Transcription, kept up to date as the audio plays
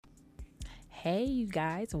Hey, you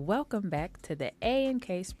guys, welcome back to the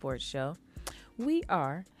A&K Sports Show. We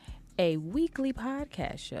are a weekly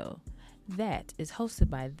podcast show that is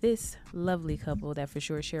hosted by this lovely couple that for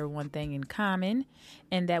sure share one thing in common,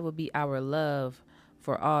 and that would be our love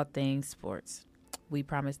for all things sports. We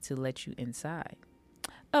promise to let you inside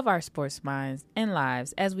of our sports minds and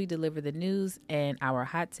lives as we deliver the news and our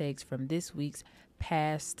hot takes from this week's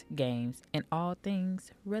past games and all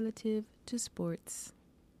things relative to sports.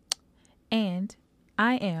 And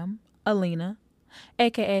I am Alina,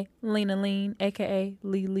 a.k.a. Lena Lean, a.k.a.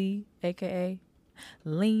 Lee, a.k.a.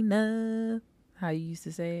 Lena. How you used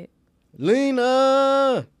to say it?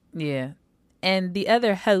 Lena! Yeah. And the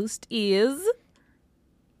other host is...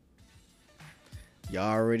 Y'all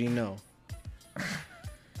already know.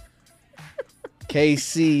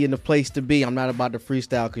 KC in the place to be. I'm not about to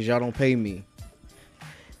freestyle because y'all don't pay me.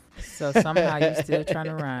 So somehow you still trying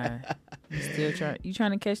to rhyme. You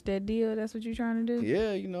trying to catch that deal? That's what you trying to do?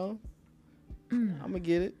 Yeah, you know. I'm going to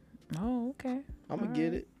get it. Oh, okay. I'm going to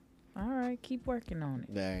get it. All right, keep working on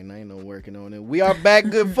it. Dang, I ain't no working on it. We are back,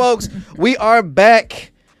 good folks. We are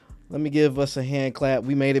back. Let me give us a hand clap.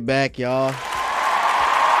 We made it back, y'all.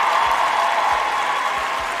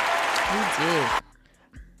 We did.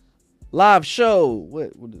 Live show.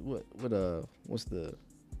 What's the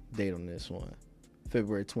date on this one?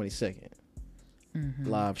 February 22nd. Mm-hmm.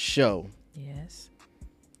 Live show. Yes.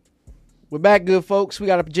 We're back, good folks. We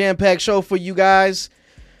got a jam-packed show for you guys.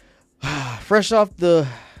 Fresh off the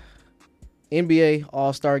NBA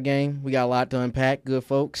All-Star game, we got a lot to unpack, good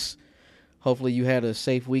folks. Hopefully you had a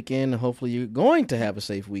safe weekend, and hopefully you're going to have a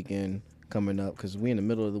safe weekend coming up because we're in the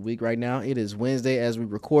middle of the week right now. It is Wednesday as we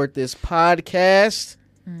record this podcast.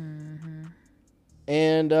 Mm-hmm.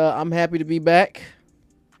 And I'm happy to be back.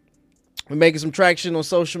 We're making some traction on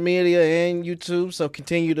social media and YouTube, so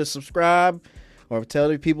continue to subscribe or tell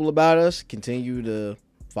the people about us. Continue to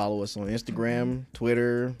follow us on Instagram,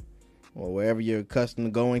 Twitter, or wherever you're accustomed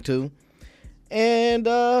to going to. And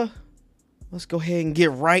let's go ahead and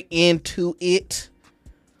get right into it.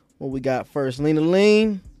 What we got first? Lena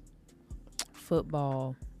Lean.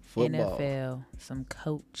 Football. NFL. Some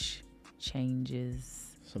coach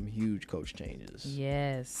changes. Some huge coach changes.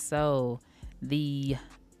 Yes. So the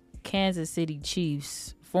Kansas City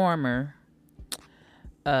Chiefs former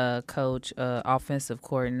coach, offensive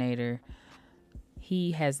coordinator,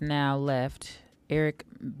 he has now left. Eric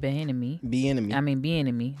Bieniemy.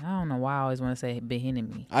 I don't know why I always want to say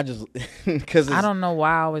Bieniemy. I don't know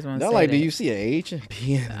why I always want to say that. Do you see an H?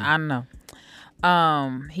 I don't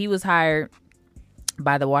know. He was hired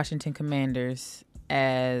by the Washington Commanders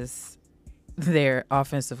as their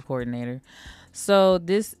offensive coordinator. So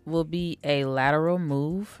this will be a lateral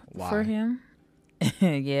move for him.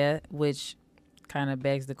 Yeah, which kind of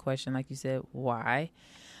begs the question, like you said, why?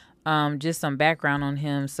 Just some background on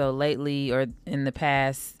him. So lately, or in the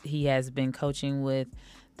past, he has been coaching with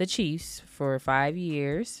the Chiefs for 5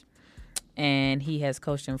 years, and he has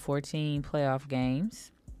coached in 14 playoff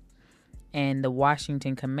games. And the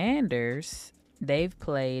Washington Commanders, they've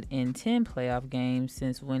played in 10 playoff games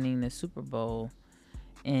since winning the Super Bowl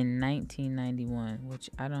in 1991, which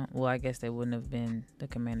I guess they wouldn't have been the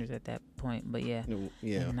Commanders at that point, but yeah. In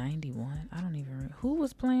 91, I don't even remember. Who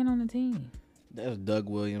was playing on the team? That's Doug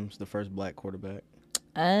Williams, the first black quarterback.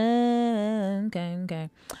 Okay.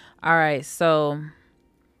 All right, so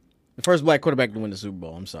the first black quarterback to win the Super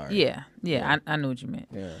Bowl. I'm sorry. Yeah. I knew what you meant.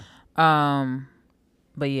 Yeah.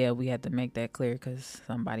 But yeah, we had to make that clear because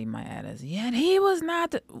somebody might add us. Yeah, he was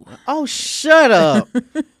not. Oh, shut up.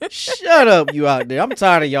 Shut up, you out there. I'm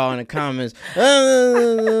tired of y'all in the comments.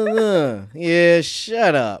 Yeah,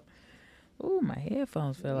 shut up. Ooh, my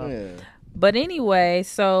headphones fell off. Yeah. But anyway,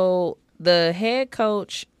 so the head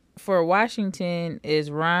coach for Washington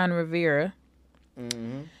is Ron Rivera.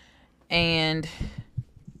 Mm-hmm. And,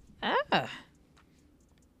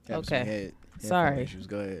 okay. Sorry. Issues.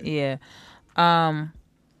 Go ahead. Yeah.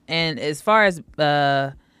 And as far as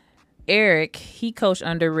Eric, he coached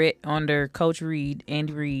under Coach Reed,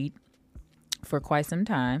 Andy Reid, for quite some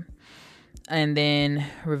time. And then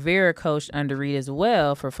Rivera coached under Reed as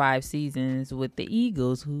well for 5 seasons with the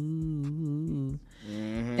Eagles. Ooh.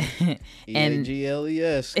 Mm-hmm.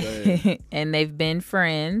 E-A-G-L-E-S. And they've been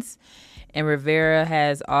friends. And Rivera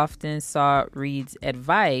has often sought Reed's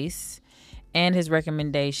advice, and his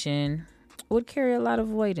recommendation would carry a lot of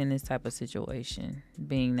weight in this type of situation,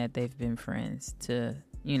 being that they've been friends, to,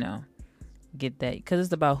 get that. Because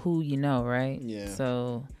it's about who you know, right? Yeah.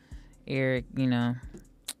 So Eric,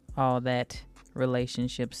 all that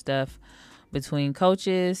relationship stuff between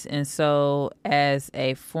coaches. And so as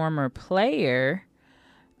a former player,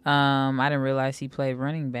 I didn't realize he played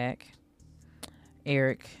running back.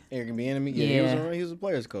 Eric. Eric Bieniemy. Yeah, he was a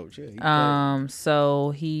players coach. Yeah.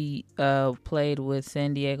 So he played with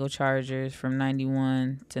San Diego Chargers from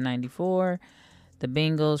 91 to 94, the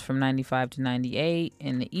Bengals from 95 to 98,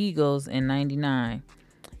 and the Eagles in 99.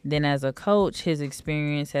 Then as a coach, his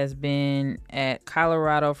experience has been at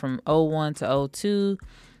Colorado from 01 to 02,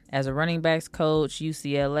 as a running backs coach,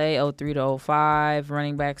 UCLA 03 to 05,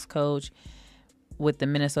 running backs coach with the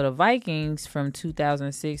Minnesota Vikings from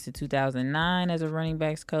 2006 to 2009 as a running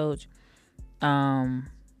backs coach. Am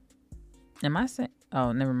I saying?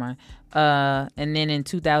 Oh, never mind. And then in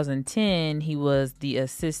 2010, he was the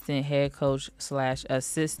assistant head coach slash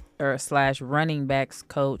running backs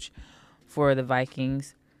coach for the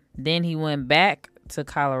Vikings. Then he went back to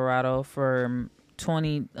Colorado from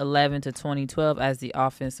 2011 to 2012 as the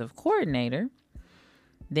offensive coordinator.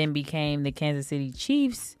 Then became the Kansas City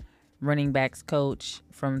Chiefs running backs coach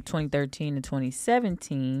from 2013 to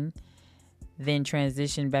 2017. Then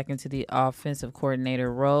transitioned back into the offensive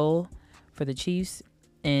coordinator role for the Chiefs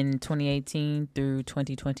in 2018 through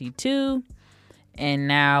 2022. And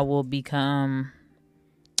now will become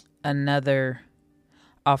another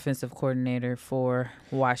offensive coordinator for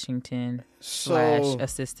Washington slash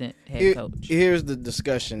assistant head coach. Here's the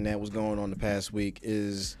discussion that was going on the past week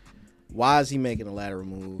is why is he making a lateral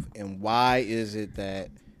move, and why is it that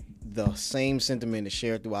the same sentiment is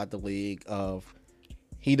shared throughout the league of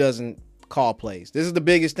he doesn't call plays. This is the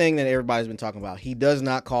biggest thing that everybody's been talking about. He does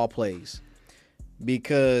not call plays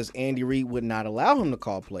because Andy Reid would not allow him to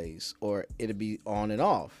call plays, or it'd be on and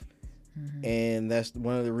off. Mm-hmm. And that's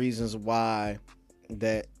one of the reasons why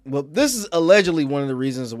this is allegedly one of the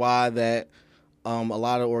reasons why that a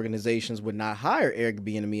lot of organizations would not hire Eric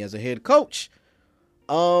Bieniemy as a head coach.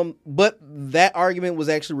 But that argument was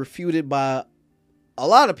actually refuted by a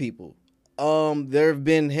lot of people. There have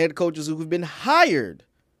been head coaches who have been hired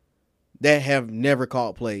that have never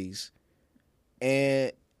called plays.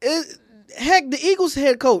 And the Eagles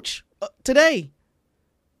head coach today,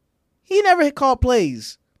 he never called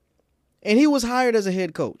plays. And he was hired as a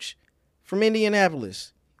head coach from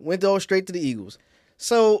Indianapolis. Went straight to the Eagles.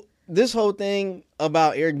 So this whole thing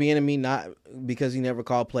about Eric Bieniemy not because he never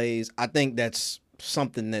called plays, I think that's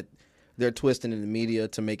something that they're twisting in the media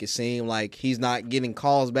to make it seem like he's not getting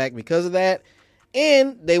calls back because of that.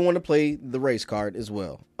 And they want to play the race card as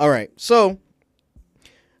well. All right. So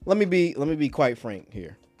let me be quite frank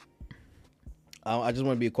here. I just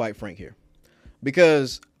want to be quite frank here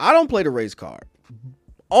because I don't play the race card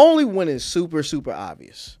only when it's super, super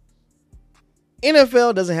obvious.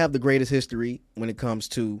 NFL doesn't have the greatest history when it comes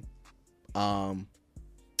to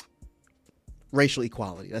racial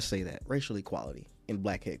equality. Let's say that. Racial equality in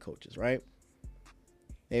black head coaches, right?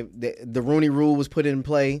 The Rooney Rule was put in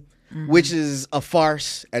play, which is a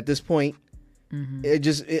farce at this point.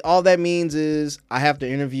 Mm-hmm. All that means is I have to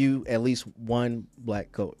interview at least one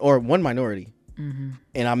black coach or one minority. Mm-hmm.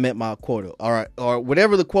 And I met my quota. All right. Or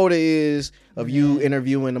whatever the quota is of you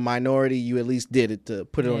interviewing a minority, you at least did it to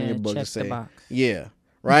put it on your book and say, yeah,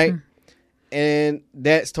 right? And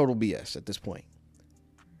that's total BS at this point.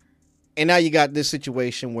 And now you got this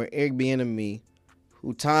situation where Eric Bieniemy,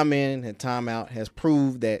 who time in and time out has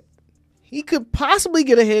proved that he could possibly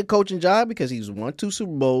get a head coaching job because he's won 2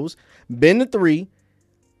 Super Bowls, been to 3,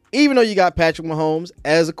 even though you got Patrick Mahomes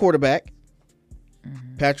as a quarterback.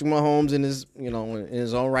 Mm-hmm. Patrick Mahomes in his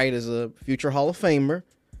own right is a future Hall of Famer,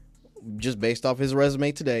 just based off his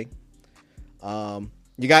resume today.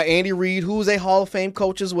 You got Andy Reid, who's a Hall of Fame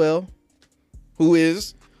coach as well, who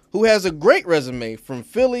has a great resume from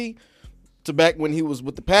Philly to back when he was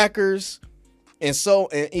with the Packers, and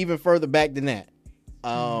even further back than that.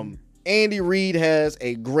 Andy Reid has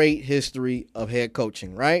a great history of head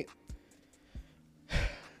coaching, right?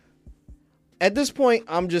 At this point,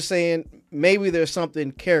 I'm just saying maybe there's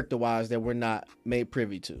something character-wise that we're not made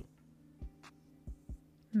privy to.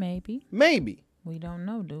 Maybe. We don't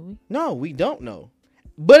know, do we? No, we don't know.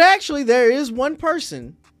 But actually, there is one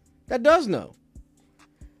person that does know.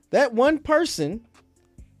 That one person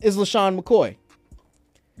is LaShawn McCoy.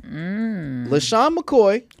 LaShawn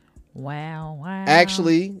McCoy. Wow.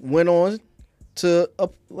 Actually went on to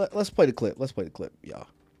let's play the clip, y'all.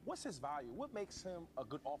 What's his value? What makes him a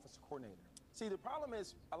good offensive coordinator? See, the problem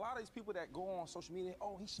is a lot of these people that go on social media,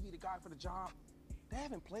 oh, he should be the guy for the job. They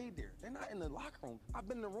haven't played there. They're not in the locker room. I've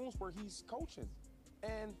been in the rooms where he's coaching,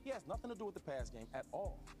 and he has nothing to do with the pass game at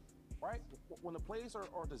all, right? When the plays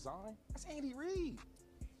are designed, that's Andy Reid.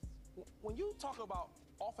 When you talk about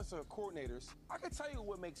offensive coordinators, I can tell you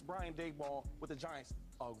what makes Brian Daboll with the Giants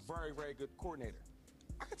a very, very good coordinator.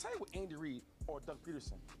 I can tell you what Andy Reid or Doug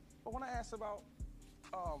Peterson. But when I asked about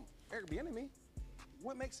Eric Bieniemy,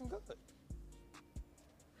 what makes him good?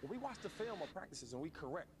 when we watch the film or practices and we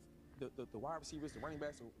correct the wide receivers, the running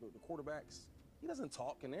backs, the quarterbacks, he doesn't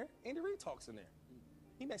talk in there. Andy Reid talks in there.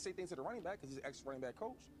 He may say things to the running back because he's an ex-running back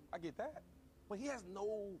coach. I get that. But he has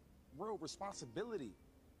no real responsibility.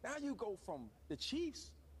 Now you go from the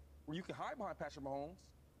Chiefs, where you can hide behind Patrick Mahomes,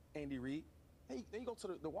 Andy Reid. Hey, then you go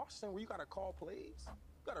to the Washington, where you got to call plays.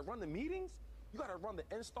 You got to run the meetings. You got to run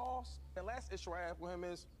the installs. And last issue I have with him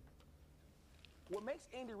is, what makes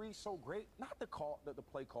Andy Reid so great, not the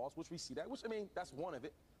play calls, which we see that, which, I mean, that's one of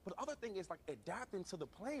it. But the other thing is, like, adapting to the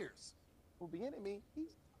players. Who be in me,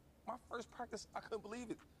 my first practice, I couldn't believe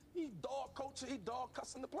it. He dog coaching, he dog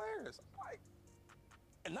cussing the players. Like,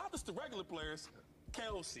 and not just the regular players,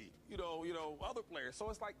 Kelsey, other players. So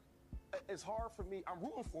it's like, it's hard for me. I'm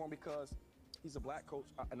rooting for him because he's a black coach,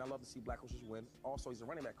 and I love to see black coaches win. Also, he's a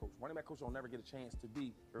running back coach. Running back coaches don't never get a chance to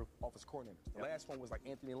be their offense coordinator. The last one was like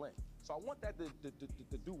Anthony Lynn. So I want that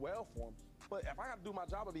to do well for him. But if I got to do my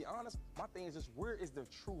job and be honest, my thing is just, where is the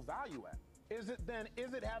true value at? Is it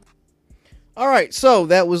having... All right, so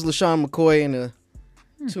that was LaShawn McCoy in a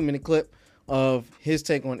 2-minute clip of his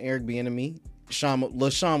take on Eric Bieniemy.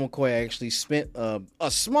 LaShawn McCoy actually spent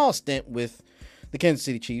a small stint with the Kansas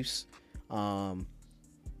City Chiefs.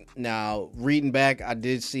 Now, reading back, I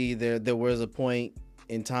did see there was a point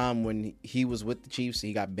in time when he was with the Chiefs.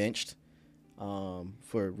 He got benched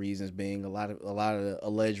for reasons being a lot of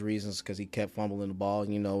alleged reasons because he kept fumbling the ball.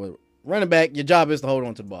 Running back, your job is to hold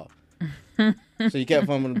on to the ball. So you kept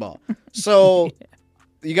fumbling the ball. So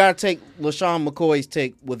you got to take LaShawn McCoy's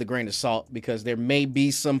take with a grain of salt because there may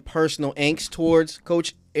be some personal angst towards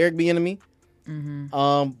Coach Eric Bieniemy.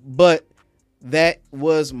 But that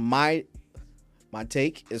was my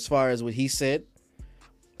take as far as what he said.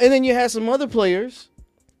 And then you had some other players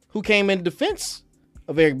who came in defense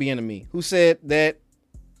of Eric Bieniemy who said that,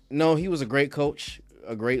 no, he was a great coach,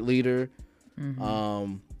 a great leader.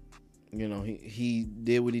 He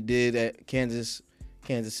did what he did at Kansas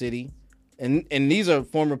City. And these are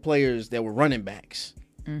former players that were running backs.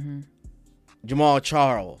 Jamal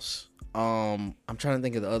Charles. I'm trying to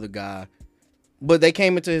think of the other guy. But they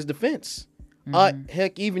came into his defense.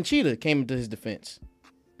 Heck, even Cheetah came into his defense.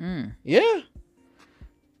 Yeah.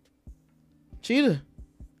 Cheetah.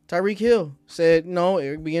 Tyreek Hill said, no,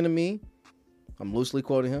 Eric Bieniemy, I'm loosely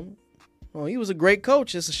quoting him, oh, he was a great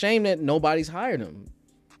coach. It's a shame that nobody's hired him.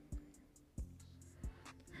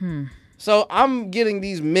 So I'm getting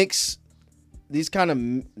these kind of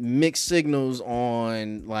mixed signals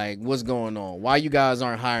on like what's going on. Why you guys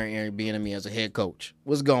aren't hiring Eric Bieniemy as a head coach?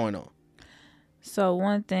 What's going on? So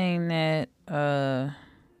one thing that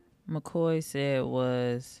McCoy said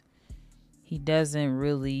was he doesn't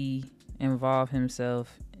really involve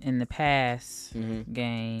himself in the pass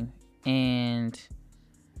game and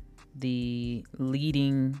the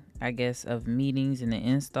leading, I guess, of meetings and the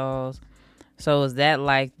installs. So is that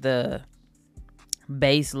like the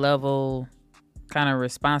base level kind of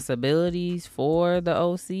responsibilities for the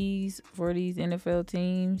OCs for these NFL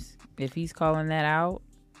teams, if he's calling that out?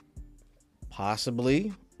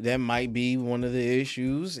 Possibly. That might be one of the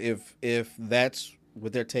issues if that's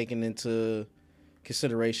what they're taking into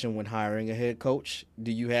consideration when hiring a head coach.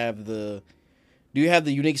 Do you have the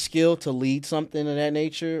unique skill to lead something of that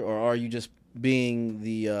nature, or are you just being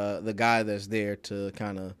the guy that's there to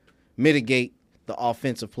kind of mitigate the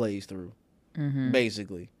offensive plays through,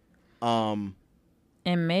 basically? And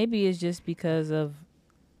maybe it's just because of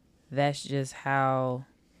that's just how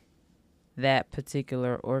that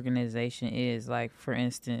particular organization is. Like, for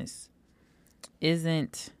instance,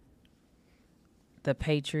 isn't the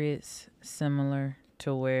Patriots similar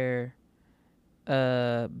to where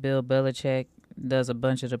Bill Belichick does a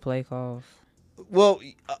bunch of the play calls? Well,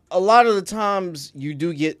 a lot of the times you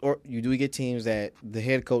do get teams that the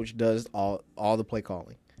head coach does all the play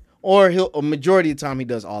calling, or a majority of the time he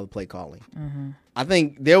does all the play calling. I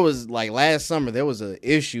think there was last summer there was an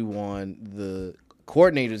issue on the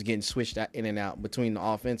coordinators getting switched in and out between the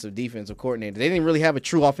offensive defensive coordinator. They didn't really have a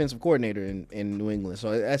true offensive coordinator in New England,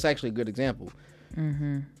 so that's actually a good example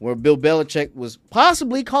where Bill Belichick was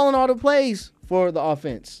possibly calling all the plays for the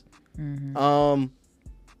offense.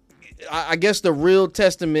 I guess the real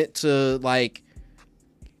testament to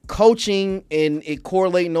coaching and it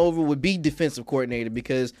correlating over would be defensive coordinator,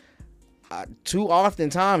 because too often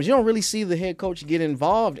times you don't really see the head coach get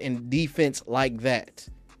involved in defense like that.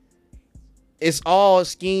 It's all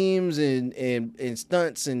schemes and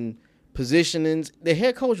stunts and positionings. The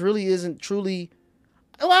head coach really isn't truly.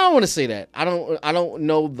 Well, I don't want to say that. I don't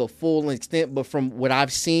know the full extent, but from what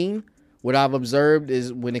I've seen, what I've observed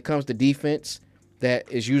is when it comes to defense,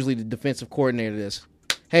 that is usually the defensive coordinator.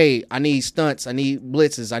 Hey, I need stunts. I need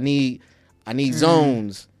blitzes. I need I need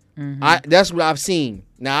zones. That's what I've seen.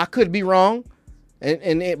 Now I could be wrong,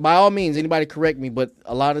 and by all means, anybody correct me. But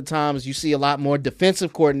a lot of times you see a lot more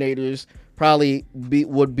defensive coordinators probably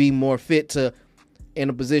would be more fit to in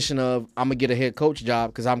a position of I'm gonna get a head coach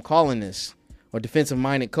job because I'm calling this, or defensive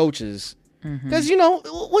minded coaches. Because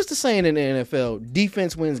what's the saying in the NFL?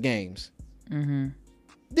 Defense wins games.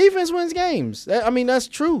 Defense wins games. I mean, that's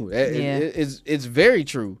true. It's very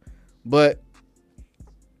true. But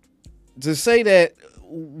to say that,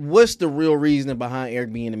 what's the real reason behind Eric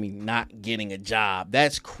Bieniemy not getting a job?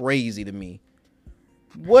 That's crazy to me.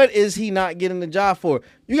 What is he not getting the job for?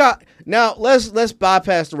 You got now. Let's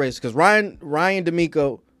bypass the race because Ryan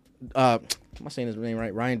D'Amico. Am I saying his name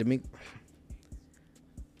right? Ryan D'Amico.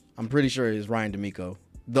 I'm pretty sure it's Ryan D'Amico,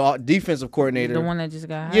 the defensive coordinator. The one that just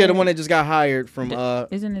got hired. Yeah, the one that just got hired from.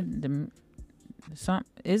 Isn't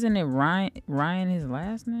it Ryan? His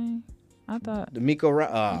last name? I thought D'Amico.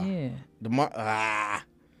 Yeah.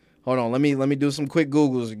 Hold on. Let me do some quick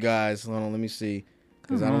Googles, guys. Hold on. Let me see.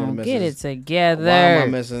 Because I don't want to mess. Get it together. Why am I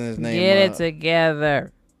messing his name up? Get it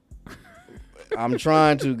together. I'm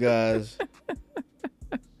trying to, guys.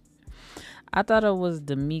 I thought it was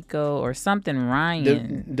D'Amico or something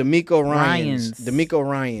Ryan. D'Amico Ryans. D'Amico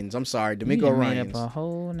Ryans. I'm sorry. D'Amico Ryans. Made up a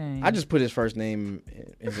whole name. I just put his first name,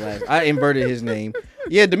 his last. I inverted his name.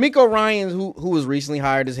 Yeah, D'Amico Ryans, who was recently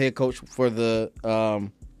hired as head coach for the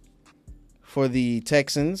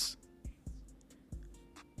Texans,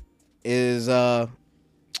 was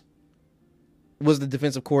the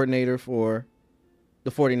defensive coordinator for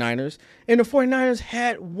the 49ers. And the 49ers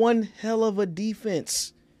had one hell of a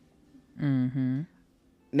defense.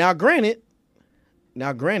 Now, granted,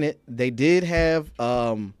 they did have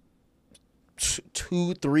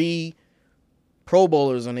 2-3 Pro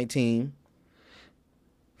Bowlers on their team.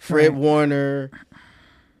 Fred Warner,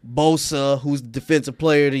 Bosa, who's defensive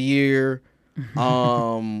player of the year.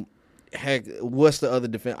 Heck, what's the other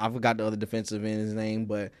defense? I forgot the other defensive end's name,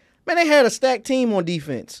 but man, they had a stacked team on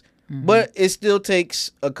defense. But it still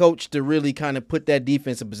takes a coach to really kind of put that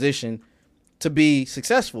defense in position to be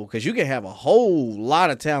successful, because you can have a whole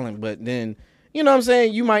lot of talent, but then, you know what I'm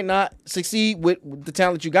saying, you might not succeed with the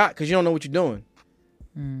talent you got because you don't know what you're doing.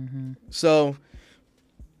 So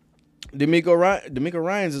D'Amico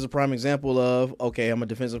Ryans is a prime example of, okay, I'm a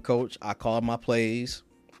defensive coach. I called my plays.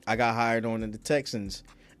 I got hired on in the Texans.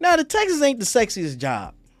 Now, the Texans ain't the sexiest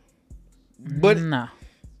job. But no.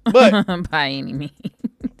 But by any means.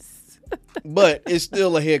 But it's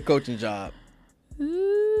still a head coaching job.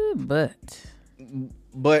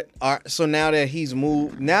 But so now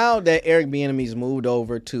that Eric Bieniemy's moved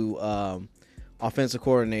over to offensive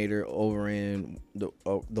coordinator over in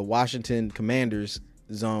the Washington Commanders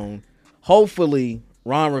zone, hopefully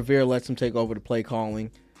Ron Rivera lets him take over the play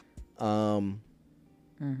calling, and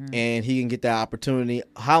he can get that opportunity.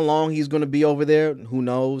 How long he's going to be over there, who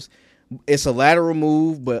knows? It's a lateral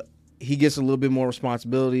move, but he gets a little bit more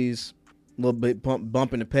responsibilities, a little bit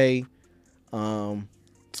bump in the pay.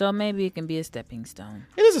 So maybe it can be a stepping stone.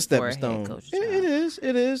 It is a stepping stone.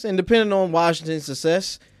 It is. And depending on Washington's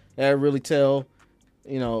success, that really tell,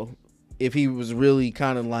 if he was really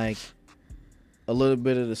kind of like a little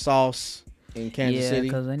bit of the sauce in Kansas City.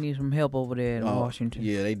 Yeah, because they need some help over there in Washington.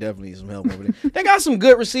 Yeah, they definitely need some help over there. They got some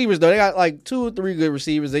good receivers, though. They got like 2 or 3 good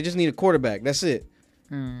receivers. They just need a quarterback. That's it.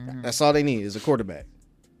 That's all they need is a quarterback.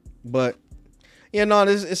 But,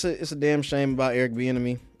 it's a damn shame about Eric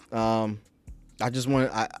Bieniemy.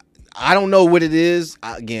 I don't know what it is,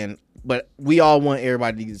 but we all want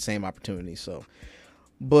everybody to get the same opportunity. So,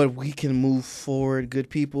 but we can move forward, good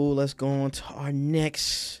people. Let's go on to our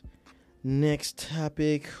next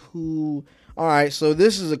topic. All right, so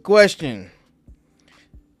this is a question.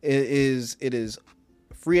 It is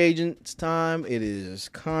free agents time. It is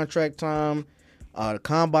contract time. The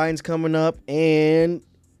combine's coming up, and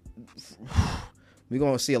we're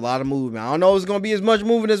going to see a lot of movement. I don't know if it's going to be as much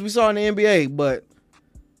movement as we saw in the NBA, but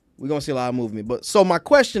we're going to see a lot of movement. But so my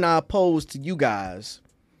question I pose to you guys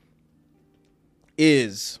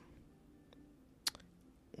is,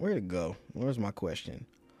 where'd it go? Where's my question?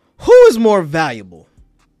 Who is more valuable?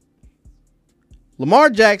 Lamar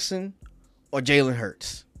Jackson or Jalen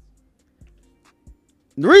Hurts?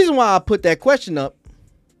 The reason why I put that question up,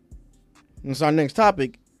 and it's our next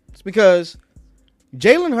topic, is because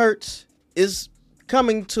Jalen Hurts is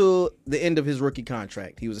coming to the end of his rookie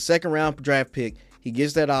contract. He was a second-round draft pick. He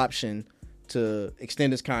gets that option to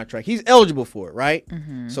extend his contract. He's eligible for it, right?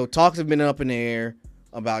 So talks have been up in the air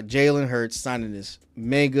about Jalen Hurts signing this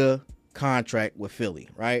mega contract with Philly,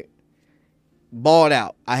 right? balled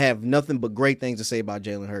out. I have nothing but great things to say about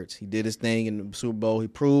Jalen Hurts. He did his thing in the Super Bowl. He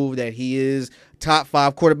proved that he is top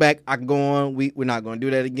 5 quarterback. I can go on. We're not going to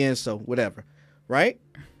do that again, so whatever. Right?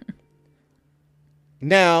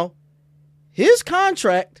 Now, his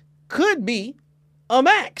contract could be a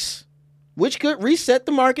max, which could reset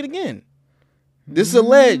the market again. This is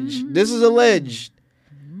alleged. This is alleged.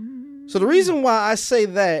 So the reason why I say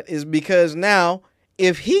that is because now,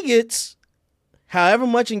 if he gets however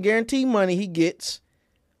much in guaranteed money he gets,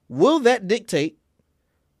 will that dictate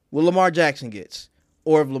what Lamar Jackson gets?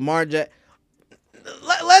 Or if Lamar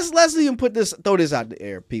let's even throw this out the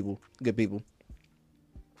air, people, good people.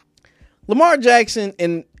 Lamar Jackson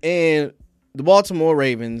and the Baltimore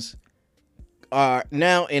Ravens are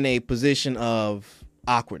now in a position of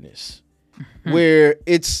awkwardness where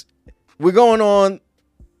we're going on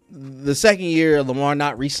the second year of Lamar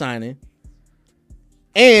not re-signing.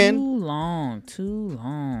 And too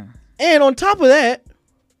long. And on top of that,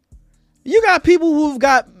 you got people who've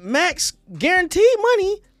got max guaranteed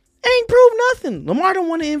money, ain't proved nothing. Lamar don't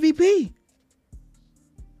want an MVP.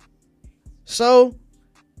 So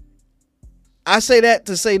I say that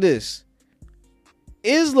to say this.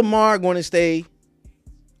 Is Lamar going to stay?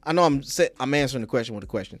 I know I'm answering the question with a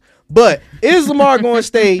question. But is Lamar going to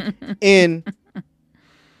stay in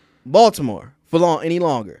Baltimore for any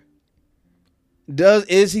longer?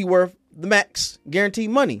 Is he worth the max guaranteed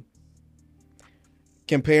money?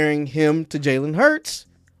 Comparing him to Jalen Hurts,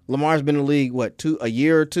 Lamar's been in the league, a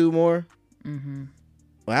year or two more? Mm-hmm.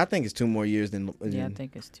 Well, I think it's 2 more years than. Yeah, I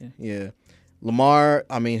think it's 2. Yeah. Lamar,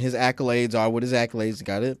 I mean, his accolades are what his accolades. He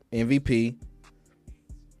got an MVP.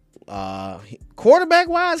 Quarterback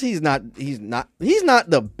wise, he's not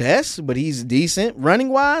the best, but he's decent. Running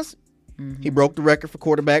wise, he broke the record for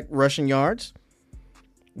quarterback rushing yards.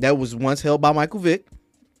 That was once held by Michael Vick.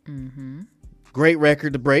 Mm-hmm. Great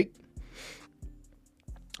record to break.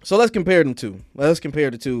 So let's compare them two. Let's compare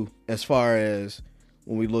the two as far as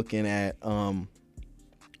when we're looking at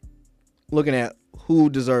who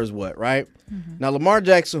deserves what, right? Mm-hmm. Now, Lamar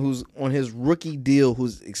Jackson, who's on his rookie deal,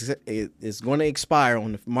 is going to expire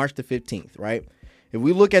on March the 15th, right? If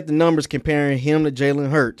we look at the numbers comparing him to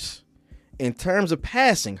Jalen Hurts, in terms of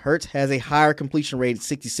passing, Hurts has a higher completion rate at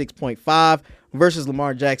 66.5 versus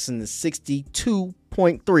Lamar Jackson at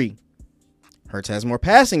 62.3. Hurts has more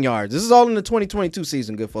passing yards. This is all in the 2022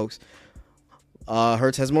 season, good folks.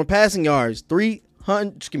 Hurts has more passing yards,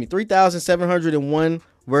 3,701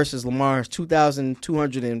 versus Lamar's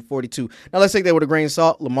 2,242. Now let's take that with a grain of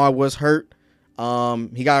salt. Lamar was hurt.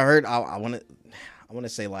 He got hurt. I want to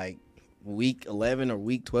say like week 11 or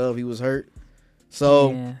week 12 he was hurt.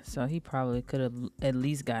 So he probably could have at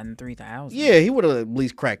least gotten 3,000. Yeah, he would have at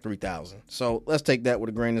least cracked 3,000. So let's take that with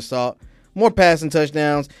a grain of salt. More passing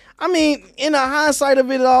touchdowns. I mean, in the hindsight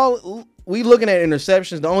of it all, we looking at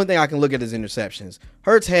interceptions. The only thing I can look at is interceptions.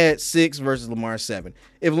 Hurts had 6 versus Lamar 7.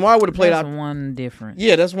 If Lamar would have played that's one difference.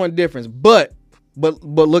 Yeah, that's one difference. But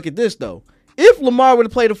look at this though. If Lamar would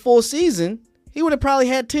have played a full season, he would have probably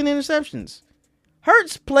had 10 interceptions.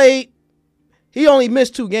 Hurts played. He only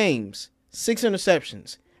missed 2 games. 6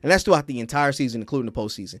 interceptions. And that's throughout the entire season, including the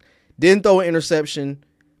postseason. Didn't throw an interception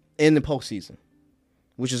in the postseason,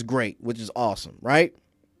 which is great, which is awesome, right?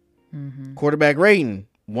 Mm-hmm. Quarterback rating,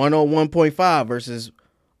 101.5 versus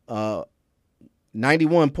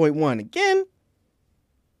 91.1. Again,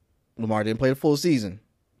 Lamar didn't play the full season.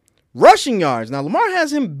 Rushing yards. Now, Lamar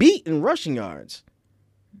has him beat in rushing yards.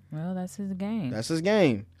 Well, that's his game. That's his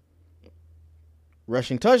game.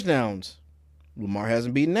 Rushing touchdowns. Lamar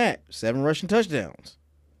hasn't beaten that. 7 rushing touchdowns.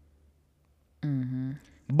 Mm-hmm.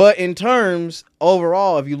 But in terms,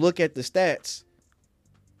 overall, if you look at the stats,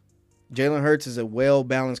 Jalen Hurts is a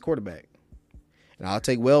well-balanced quarterback. And I'll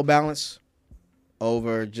take well-balanced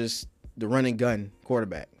over just the run-and-gun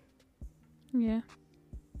quarterback. Yeah.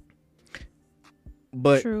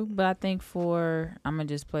 But true, but I think I'm going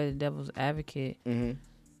to just play the devil's advocate. Mm-hmm.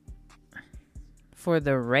 For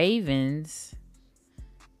the Ravens,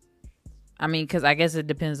 I mean, because I guess it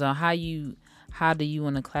depends on how do you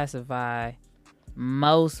want to classify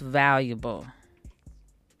most valuable,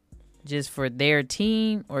 just for their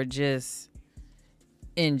team or just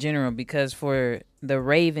in general? Because for the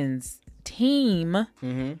Ravens team,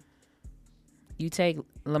 mm-hmm. you take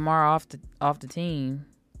Lamar off the team,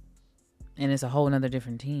 and it's a whole nother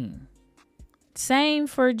different team. Same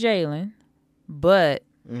for Jalen, but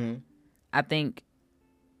mm-hmm. I think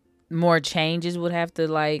more changes would have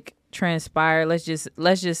to transpire. Let's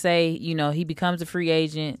just say, he becomes a free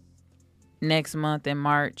agent next month in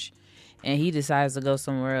March and he decides to go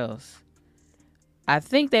somewhere else. I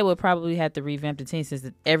think they would probably have to revamp the team since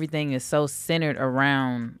everything is so centered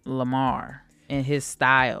around Lamar in his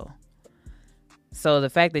style. So the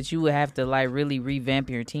fact that you would have to like really revamp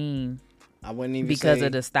your team I wouldn't even because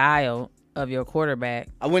of the style of your quarterback.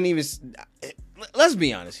 I wouldn't even. Let's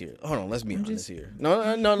be honest here. Hold on. Let's be honest here.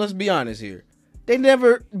 No. Let's be honest here. They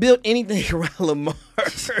never built anything around Lamar.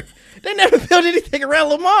 They never built anything around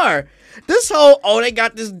Lamar. This whole they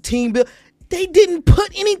got this team built. They didn't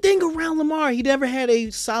put anything around Lamar. He never had a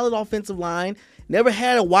solid offensive line. Never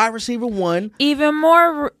had a wide receiver one. Even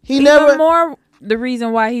more the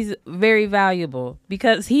reason why he's very valuable,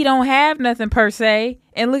 because he don't have nothing per se,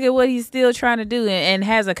 and look at what he's still trying to do and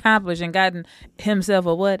has accomplished and gotten himself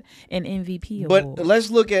an MVP award. But let's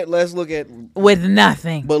look at with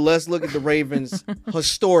nothing. But let's look at the Ravens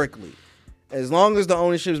historically. As long as the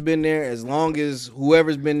ownership's been there, as long as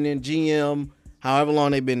whoever's been in GM, however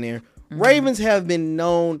long they've been there, Ravens have been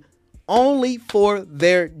known only for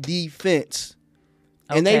their defense.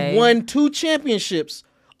 And they've won 2 championships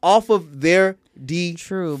off of their defense.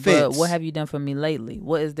 True, but what have you done for me lately?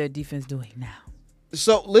 What is their defense doing now?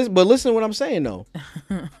 So, listen to what I'm saying, though.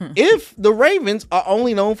 If the Ravens are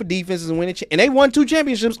only known for defenses and winning, and they won 2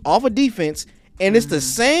 championships off of defense, and it's the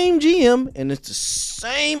same GM, and it's the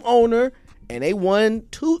same owner, and they won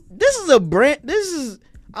 2.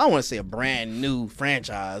 I don't want to say a brand new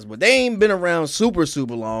franchise, but they ain't been around super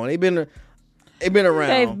long. They've been around.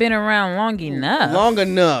 They've been around long enough. Long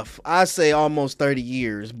enough. I say almost 30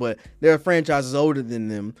 years, but there are franchises older than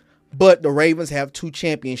them. But the Ravens have 2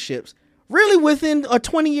 championships really within a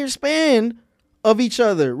 20-year span of each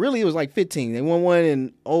other. Really, it was like 15. They won one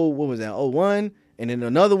in, 01? And then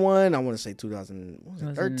another one, I want to say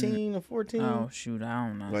 2013 or 14. Oh, shoot, I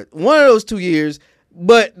don't know. But one of those 2 years,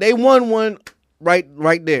 but they won one right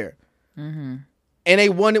there. Mm-hmm. And they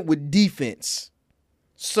won it with defense.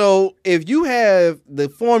 So if you have the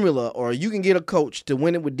formula or you can get a coach to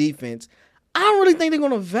win it with defense, I don't really think they're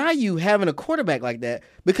going to value having a quarterback like that,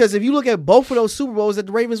 because if you look at both of those Super Bowls that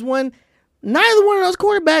the Ravens won, neither one of those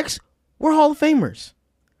quarterbacks were Hall of Famers.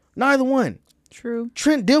 Neither one. True.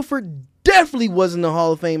 Trent Dilfer definitely wasn't a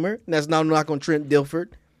Hall of Famer. That's not a knock on Trent Dilfer.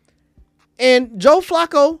 And Joe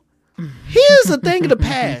Flacco, he is a thing of the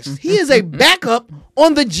past. He is a backup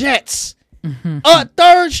on the Jets. A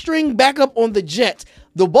third string backup on the Jets.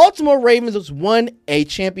 The Baltimore Ravens has won a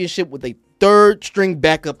championship with a third string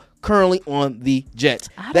backup currently on the Jets.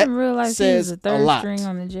 I didn't realize he was a third string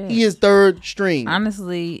on the Jets. He is third string.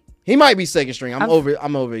 Honestly, he might be second string. I'm over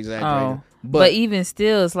exaggerating. Oh, but even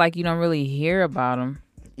still, it's like you don't really hear about him.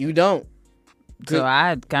 You don't. So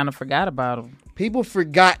I kind of forgot about him. People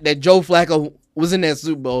forgot that Joe Flacco was in that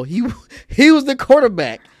Super Bowl. He was the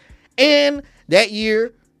quarterback. And that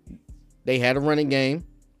year, they had a running game.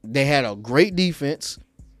 They had a great defense.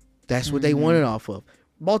 That's what they wanted off of.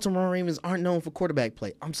 Baltimore Ravens aren't known for quarterback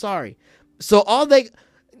play. I'm sorry. So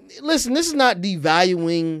listen, this is not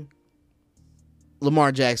devaluing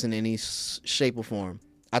Lamar Jackson in any shape or form.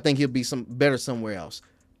 I think he'll be better somewhere else.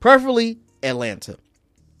 Preferably Atlanta.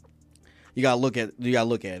 You gotta look at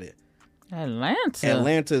it.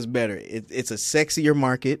 Atlanta is better. It's a sexier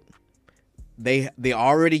market. They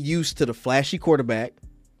already used to the flashy quarterback.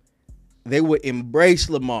 They would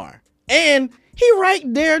embrace Lamar. And he right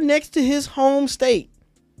there next to his home state,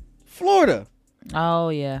 Florida. Oh,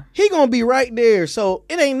 yeah. He going to be right there. So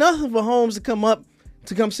it ain't nothing for Holmes to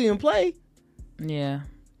come see him play. Yeah.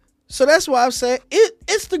 So that's why I've said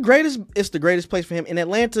it's the greatest place for him. And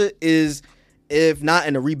Atlanta is, if not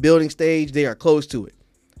in the rebuilding stage, they are close to it.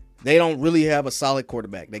 They don't really have a solid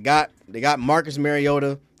quarterback. They got Marcus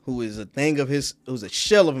Mariota, who is who's a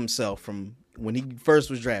shell of himself from when he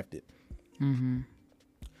first was drafted. Mm-hmm.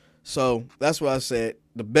 So that's why I said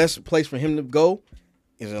the best place for him to go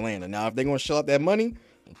is Atlanta. Now, if they're going to shell out that money,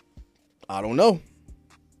 I don't know.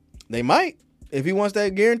 They might. If he wants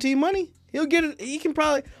that guaranteed money, he'll get it. He can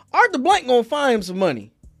probably. Arthur Blank going to find him some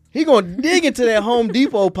money. He going to dig into that Home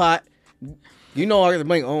Depot pot. You know Arthur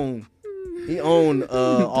Blank owned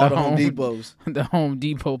all the Home Depots. The Home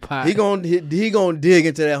Depot pot. He gonna dig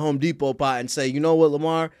into that Home Depot pot and say, you know what,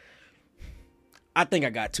 Lamar? I think I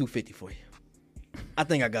got $250 for you. I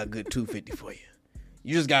think I got good $250 for you.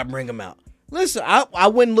 You just gotta bring him out. Listen, I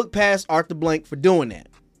wouldn't look past Arthur Blank for doing that.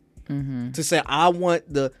 Mm-hmm. To say I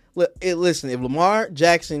want listen, if Lamar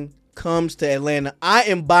Jackson comes to Atlanta, I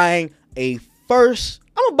am buying I'm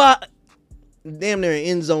gonna buy damn near an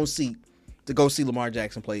end zone seat to go see Lamar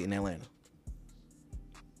Jackson play in Atlanta.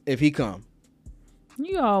 If he come.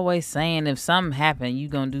 You always saying if something happen, you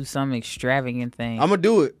gonna do some extravagant thing. I'm gonna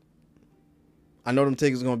do it. I know them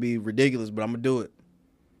tickets are gonna be ridiculous, but I'm gonna do it.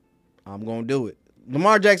 I'm gonna do it.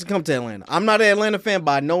 Lamar Jackson come to Atlanta. I'm not an Atlanta fan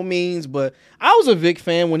by no means, but I was a Vic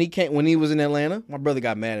fan when he was in Atlanta. My brother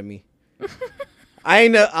got mad at me. I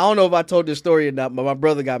don't know if I told this story or not, but my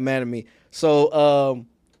brother got mad at me. So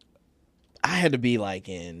I had to be like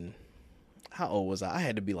in, how old was I? I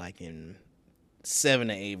had to be like in 7th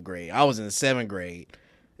or 8th grade. I was in 7th grade,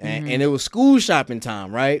 and it was school shopping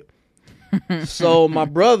time, right? So my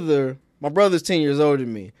brother's 10 years older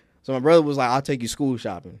than me. So my brother was like, "I'll take you school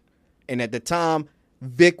shopping," and at the time,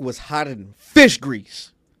 Vic was hotter than fish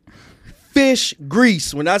grease. Fish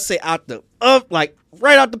grease. When I say like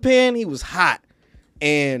right out the pan, he was hot.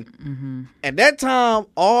 And at that time,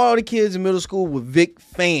 all the kids in middle school were Vic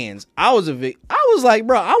fans. I was like,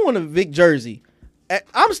 bro, I want a Vic jersey.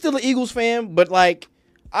 I'm still an Eagles fan, but like,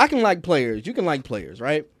 I can like players. You can like players,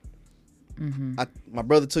 right? My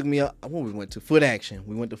brother took me up. We went to Foot Action.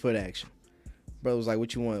 Brother was like,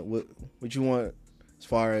 "What you want? What you want as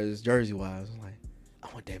far as jersey wise?" I was like,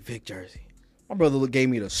 "I want that Vic jersey." My brother gave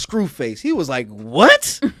me the screw face. He was like,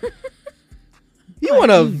 "What? You want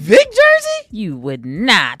a Vic jersey? You would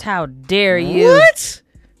not. How dare you?" What?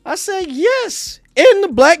 I said yes. In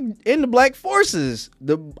the black forces.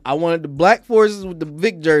 I wanted the black forces with the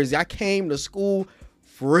Vic jersey. I came to school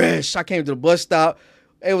fresh. I came to the bus stop.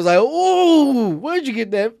 It was like, "Oh, where'd you get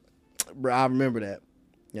that?" Bro, I remember that.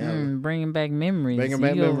 Yeah, bringing back memories. Bringing you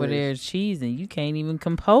back over memories. there cheesing. You can't even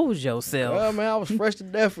compose yourself. Well, man, I was fresh to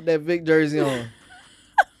death with that Vic jersey on.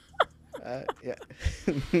 Yeah.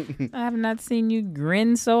 I have not seen you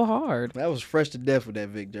grin so hard. I was fresh to death with that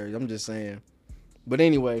Vic jersey. I'm just saying. But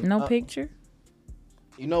anyway, No picture?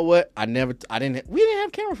 You know what? We didn't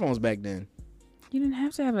have camera phones back then. You didn't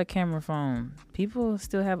have to have a camera phone. People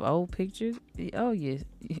still have old pictures. Oh, you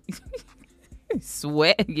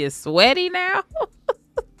You're sweaty now?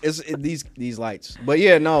 It's these lights. But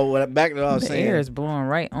yeah, no, back to what I was saying. The air is blowing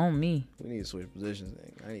right on me. We need to switch positions.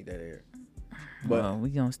 I need that air. But Well, we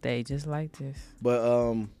gonna stay just like this. But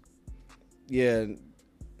yeah.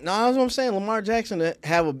 No, that's what I'm saying. Lamar Jackson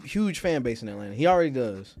have a huge fan base in Atlanta. He already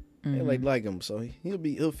does. They like him, so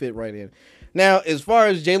he'll fit right in. Now, as far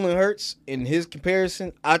as Jalen Hurts in his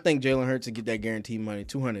comparison, I think Jalen Hurts will get that guaranteed money,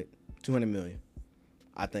 $200 million.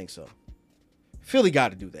 I think so. Philly got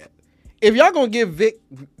to do that. If y'all gonna give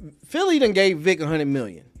Philly done gave Vic $100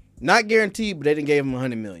 million, not guaranteed, but they done gave him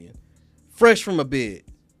 $100 million, fresh from a bid.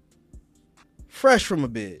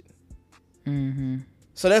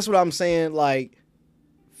 So that's what I'm saying. Like,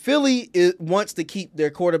 Philly wants to keep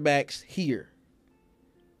their quarterbacks here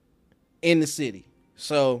in the city.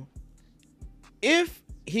 So if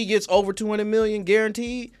he gets over $200 million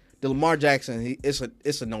guaranteed, the Lamar Jackson, it's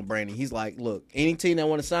a no-brainer. He's like, look, any team that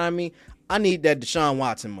want to sign me, I need that Deshaun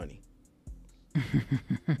Watson money.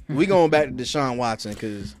 We going back to Deshaun Watson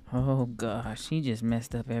because Oh gosh, he just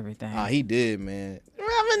messed up everything. he did, man.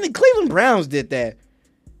 I mean, the Cleveland Browns did that.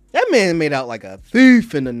 That man made out like a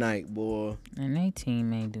thief in the night, boy. And they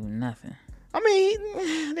team ain't do nothing. I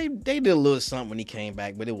mean, they did a little something when he came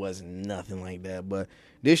back, but it wasn't nothing like that. But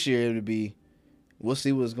this year it'll be, we'll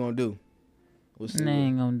see what it's gonna do. They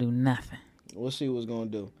ain't gonna do nothing. We'll see what it's gonna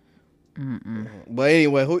do. But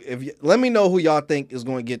anyway, let me know who y'all think is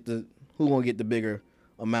gonna get the bigger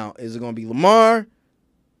amount. Is it gonna be Lamar,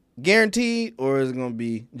 guaranteed, or is it gonna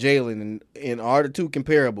be Jalen? And are the two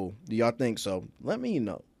comparable? Do y'all think so? Let me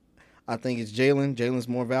know. I think it's Jalen. Jalen's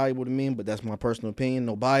more valuable to me, but that's my personal opinion.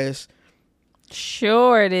 No bias.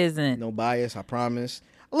 Sure it isn't. No bias, I promise.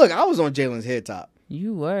 Look, I was on Jalen's head top.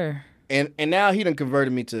 You were. And now he done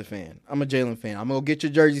converted me to a fan. I'm a Jalen fan. I'm going to get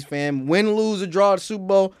your jerseys, fam. Win, lose, or draw the Super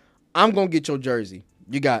Bowl, I'm going to get your jersey.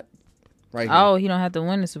 You got right here. Oh, he don't have to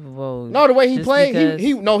win the Super Bowl. No, the way he Just played, because-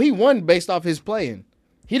 he won based off his playing.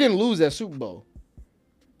 He didn't lose that Super Bowl.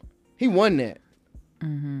 He won that.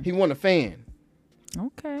 He won a fan.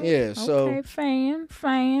 Okay. Yeah, so. Okay,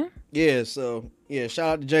 fan. Yeah, so, yeah, shout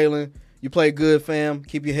out to Jalen. You play good, fam.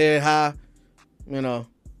 Keep your head high. You know,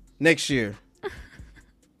 next year.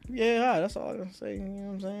 Yeah, that's all I can say. You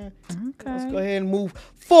know what I'm saying? Okay. Let's go ahead and move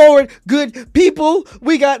forward. Good people,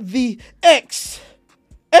 we got the XFL.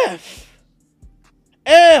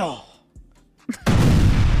 Oh.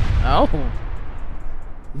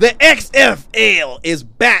 The XFL is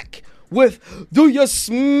back with Do You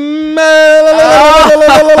Smell?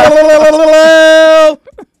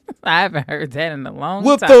 I haven't heard that in a long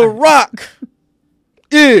With time. The Rock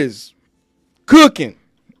is cooking.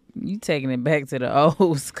 You taking it back to the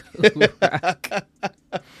old school rock.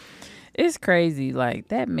 It's crazy. Like,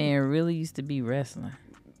 that man really used to be wrestling.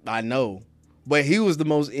 I know. But he was the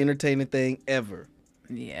most entertaining thing ever.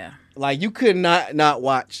 Yeah. Like, you could not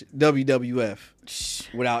watch WWF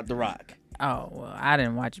without The Rock. Oh, well, I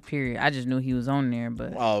didn't watch it, period. I just knew he was on there,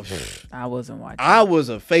 but Oh, I wasn't watching. I was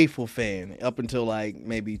a faithful fan up until like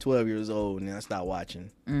maybe 12 years old, and then I stopped watching.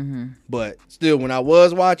 Mm-hmm. But still, when I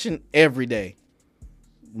was watching, every day,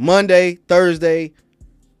 Monday, Thursday,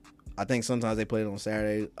 I think sometimes they play it on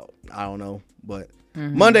Saturday. I don't know, but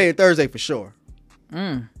Monday and Thursday for sure.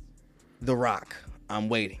 The Rock, I'm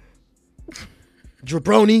waiting.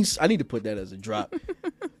 Jabronis, I need to put that as a drop.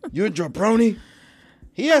 You're a jabroni.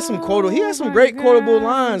 He has some quotable. He has some great quotable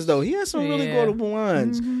lines, though. He has some really quotable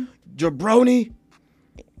lines. Jabroni.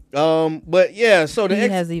 But yeah, so he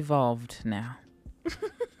has evolved now.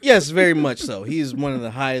 Yes, very much so. He's one of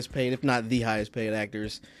the highest paid, if not the highest paid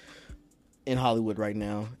actors in Hollywood right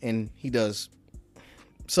now, and he does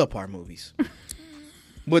subpar movies.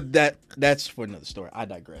 But that's for another story. I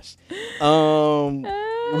digress.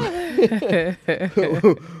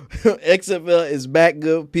 XFL is back,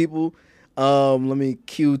 good people. Let me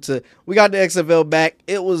cue to. We got the XFL back.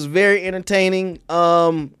 It was very entertaining.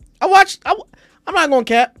 I'm not gonna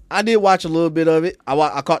cap. I did watch a little bit of it.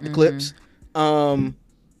 I caught the clips.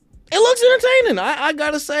 It looks entertaining. I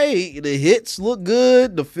gotta say, the hits look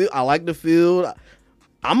good. The field, I like the field.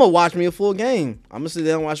 I'm gonna watch me a full game. I'm gonna sit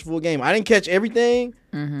down and watch a full game. I didn't catch everything,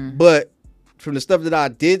 but from the stuff that I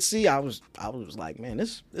did see, I was like, man,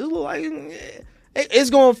 this look like it's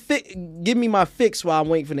gonna give me my fix while I'm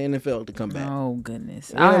waiting for the NFL to come back. Oh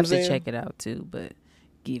goodness, You know I'll what have I'm to saying? check it out too, but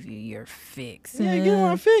give you your fix. Yeah, give me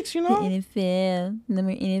my fix. You know, NFL,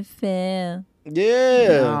 number NFL.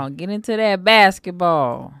 yeah. Oh, get into that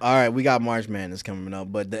basketball. All right, we got March Madness coming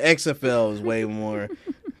up, but the XFL is way more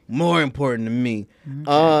important to me.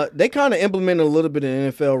 They kind of implemented a little bit of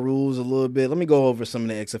NFL rules a little bit. Let me go over some of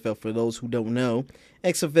the XFL for those who don't know.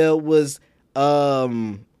 XFL was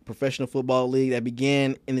professional football league that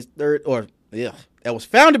began in its that was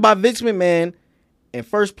founded by Vince McMahon and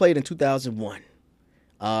first played in 2001.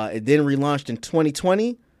 It then relaunched in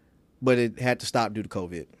 2020, but it had to stop due to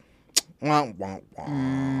COVID. Then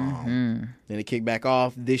it kicked back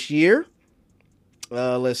off this year.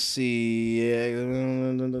 Let's see.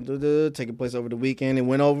 Taking place over the weekend. It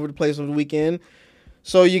went over the place over the weekend.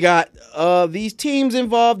 So you got these teams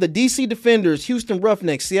involved: the DC Defenders, Houston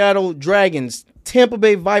Roughnecks, Seattle Dragons, Tampa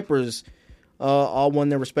Bay Vipers. All won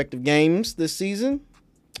their respective games this season.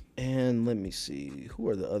 And let me see. Who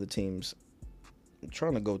are the other teams? I'm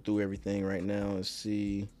trying to go through everything right now and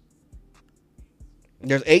see.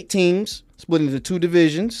 There's 8 teams split into 2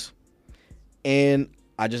 divisions. And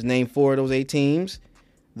I just named 4 of those 8 teams.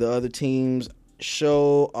 The other teams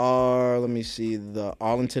are, let me see, the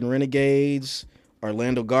Arlington Renegades,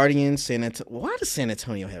 Orlando Guardians, San Antonio. Why does San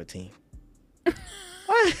Antonio have a team?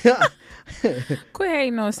 Why? Quit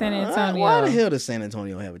hating on San Antonio. Why the hell does San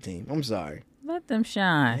Antonio have a team? I'm sorry. Let them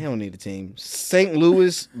shine. They don't need a team. St.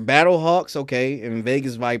 Louis Battlehawks, okay, and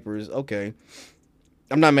Vegas Vipers, okay.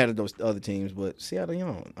 I'm not mad at those other teams, but Seattle,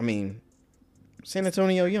 San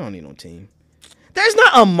Antonio, you don't need no team. There's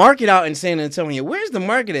not a market out in San Antonio. Where's the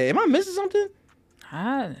market at? Am I missing something?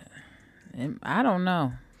 I don't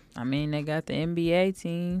know. I mean, they got the NBA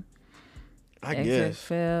team. I guess.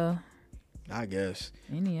 XFL. I guess.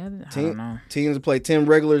 Any other? I don't know. Teams play 10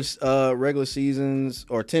 regular seasons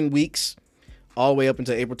or 10 weeks all the way up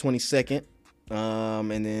until April 22nd.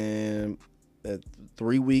 And then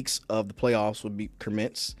 3 weeks of the playoffs would be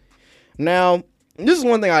commence. Now, this is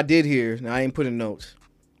one thing I did hear. Now, I ain't putting notes.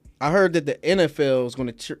 I heard that the NFL is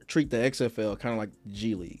going to treat the XFL kind of like the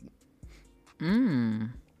G League.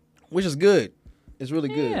 Which is good. It's really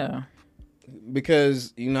good. Yeah.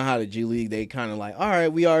 Because you know how the G League, they kind of like, all right,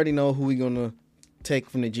 we already know who we're going to take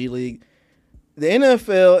from the G League. The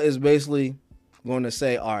NFL is basically going to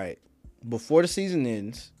say, all right, before the season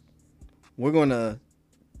ends, we're going to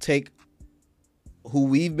take who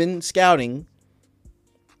we've been scouting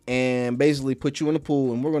and basically put you in the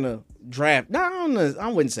pool, and we're going to draft. No, I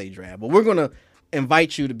wouldn't say draft, but we're going to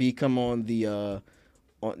invite you to become on the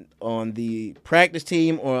on the practice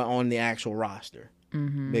team or on the actual roster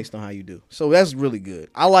based on how you do. So that's really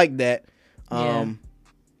good. I like that.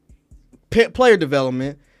 Player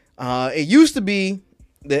development. It used to be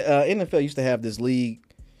the NFL used to have this league.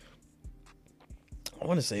 I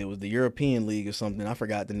want to say it was the European League or something. I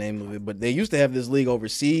forgot the name of it, but they used to have this league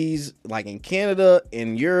overseas, like in Canada,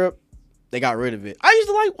 in Europe. They got rid of it. I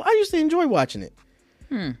used to enjoy watching it.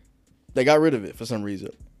 They got rid of it for some reason.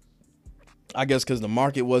 I guess because the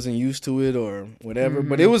market wasn't used to it or whatever.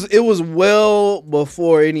 But it was well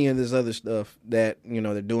before any of this other stuff that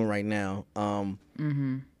they're doing right now.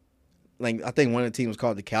 Like I think one of the teams was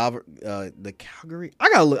called the Calgary.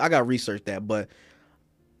 I got research that, but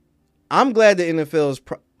I'm glad the NFL is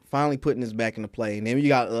finally putting this back into play. And then you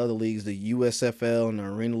got other leagues, the USFL and the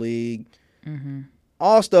Arena League. Mm-hmm.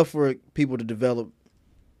 All stuff for people to develop,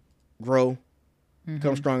 grow, Mm-hmm.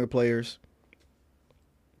 become stronger players.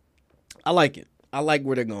 I like it. I like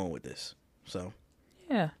where they're going with this. So,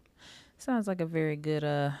 Yeah. Sounds like a very good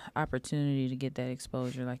opportunity to get that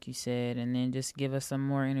exposure, like you said, and then just give us some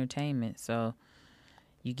more entertainment. So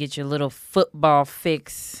you get your little football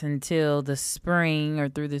fix until the spring or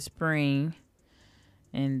through the spring,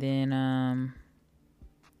 and then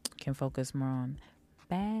can focus more on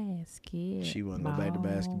basketball. she want to go back to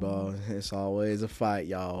basketball. It's always a fight,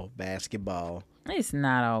 y'all. Basketball. It's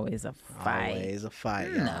not always a fight. Always a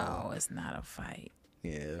fight, y'all. No, it's not a fight.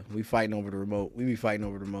 Yeah, we fighting over the remote. We be fighting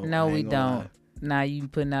over the remote. No, I we ain't gonna don't. lie. Now you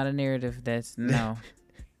putting out a narrative that's no.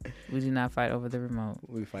 We do not fight over the remote.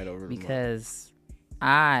 We fight over the remote. Because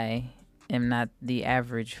I am not the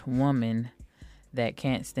average woman that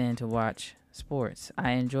can't stand to watch sports.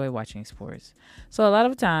 I enjoy watching sports. So a lot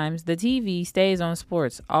of times the TV stays on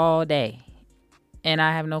sports all day and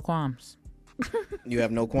I have no qualms. You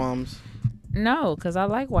have no qualms? No, because I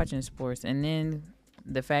like watching sports. And then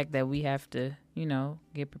the fact that we have to,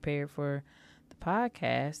 get prepared for the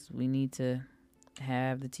podcast, we need to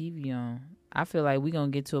have the TV on. I feel like we're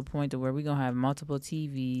going to get to a point to where we're going to have multiple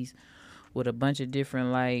TVs with a bunch of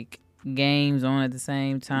different, games on at the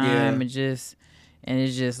same time. Yeah. And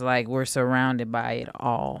it's just like we're surrounded by it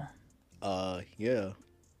all. Yeah.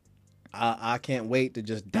 I can't wait to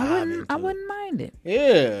just dive into I wouldn't mind it.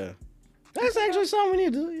 Yeah. That's actually something we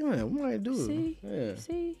need to do. Yeah, we might do See? it.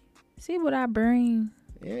 Yeah. See what I bring.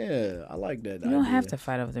 Yeah, I like that. You don't have to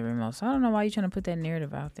fight over the remote. So I don't know why you're trying to put that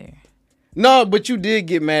narrative out there. No, but you did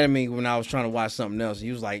get mad at me when I was trying to watch something else.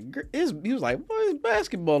 He was like, "What is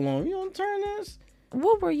basketball on? You don't turn this."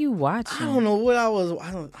 What were you watching? I don't know what I was.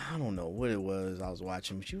 I don't know what it was I was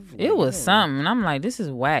watching. But you was like, It was something. I'm like, this is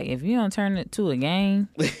whack. If you don't turn it to a game,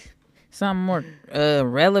 something more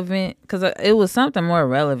relevant, because it was something more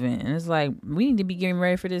relevant, and it's like we need to be getting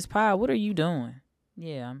ready for this pod. What are you doing?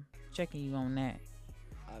 Yeah, I'm checking you on that.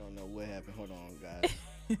 I don't know what happened. Hold on, guys.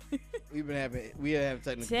 we have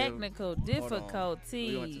technical difficulties.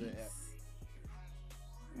 We went to the app.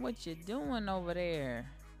 What you doing over there?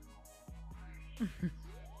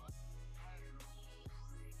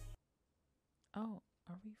 Oh,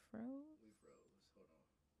 are we froze? We froze. Hold on.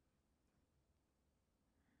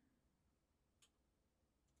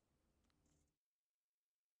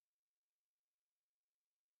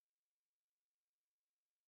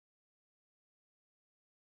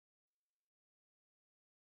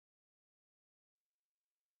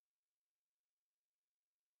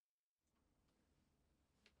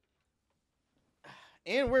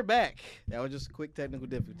 And we're back. That was just quick technical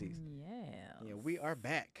difficulties. Yeah. Yeah, we are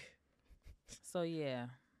back. So yeah,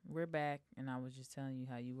 we're back, and I was just telling you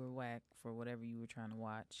how you were whack for whatever you were trying to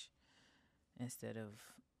watch instead of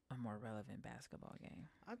a more relevant basketball game.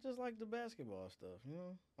 I just like the basketball stuff, you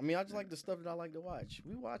know. I mean, I just like the stuff that I like to watch.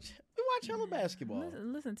 We watch hella basketball.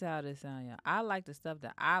 Listen to how this sounds, y'all. I like the stuff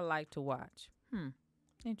that I like to watch.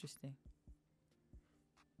 Interesting.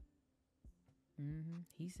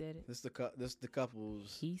 He said it. This the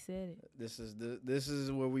couples. He said it. This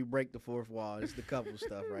is where we break the fourth wall. It's the couple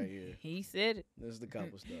stuff right here. He said it. This is the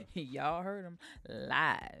couple stuff. Y'all heard him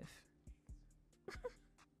live.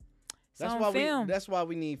 That's why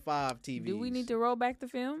we need 5 TVs. Do we need to roll back the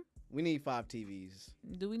film? We need 5 TVs.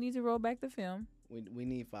 Do we need to roll back the film? We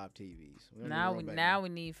need 5 TVs. Now we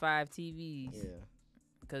need 5 TVs. Yeah.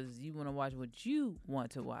 Because you want to watch what you want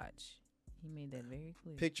to watch. He made that very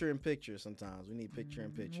clear. Picture in picture sometimes. We need picture in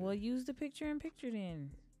picture. Well, use the picture in picture then.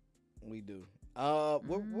 We do. Where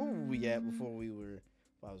were we at before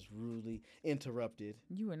I was rudely interrupted?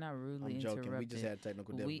 You were not rudely interrupted. I'm joking. We just had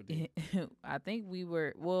technical difficulties. I think we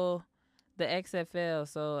were, the XFL.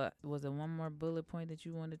 So was there one more bullet point that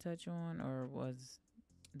you wanted to touch on, or was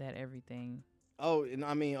that everything? Oh, and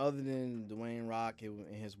I mean, other than Dwayne Rock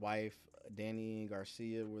and his wife, Danny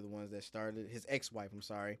Garcia, were the ones that started. His ex-wife, I'm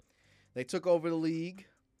sorry. They took over the league.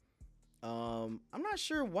 I'm not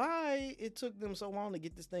sure why it took them so long to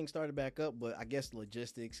get this thing started back up, but I guess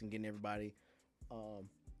logistics and getting everybody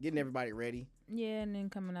ready. Yeah, and then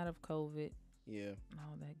coming out of COVID. Yeah.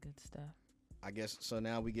 All that good stuff. I guess so.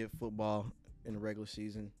 Now we get football in the regular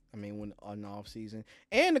season. I mean, when on the off season,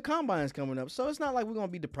 and the combine's coming up, so it's not like we're gonna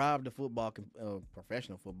be deprived of football,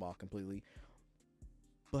 professional football completely.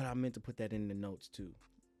 But I meant to put that in the notes too.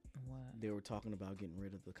 What? They were talking about getting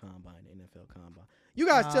rid of the combine, the NFL combine. You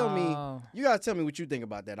guys tell me what you think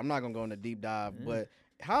about that. I'm not gonna go into deep dive, but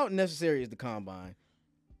how necessary is the combine?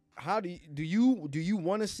 How do you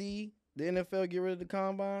want to see the NFL get rid of the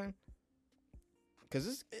combine?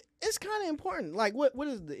 Because it's kind of important. Like, what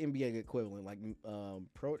is the NBA equivalent? Like,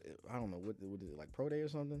 pro? I don't know. What is it, like, pro day or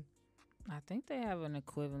something? I think they have an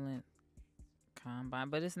equivalent combine,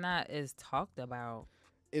 but it's not as talked about.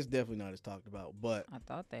 It's definitely not as talked about, but I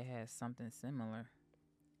thought they had something similar.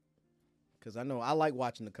 because I know I like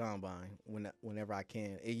watching the combine whenever I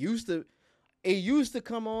can. It used to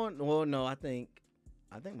come on. Well, no, I think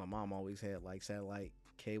my mom always had like satellite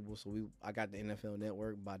cable, so I got the NFL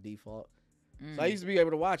Network by default. So I used to be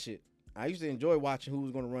able to watch it. I used to enjoy watching who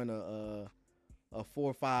was going to run a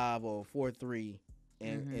 4-5 or 4-3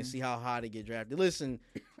 and see how high they get drafted. Listen,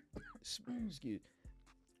 excuse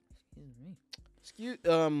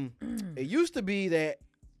me. It used to be that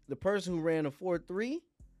the person who ran a 4-3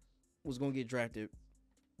 was going to get drafted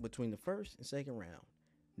between the first and second round.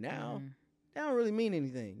 Now, that don't really mean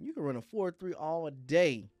anything. You can run a 4-3 all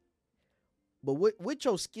day, but what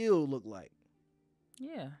your skill look like?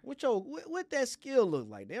 Yeah. What that skill look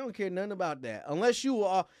like? They don't care nothing about that. Unless you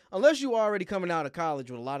already coming out of college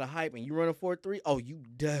with a lot of hype and you run a 4-3, oh, you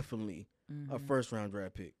definitely a first round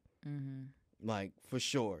draft pick. Like, for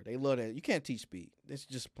sure. They love that. You can't teach speed. It's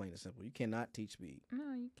just plain and simple. You cannot teach speed.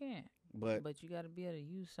 No, you can't. But you got to be able to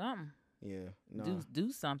use something. Yeah. No.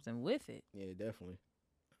 Do something with it. Yeah, definitely.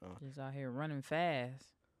 Just out here running fast.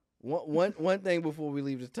 One thing before we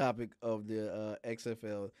leave the topic of the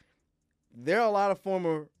XFL, there are a lot of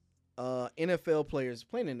former NFL players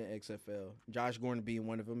playing in the XFL. Josh Gordon being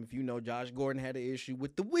one of them. If you know, Josh Gordon had an issue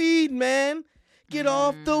with the weed, man. Get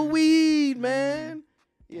off the weed, man.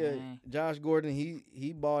 Yeah, Josh Gordon,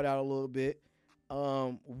 he balled out a little bit.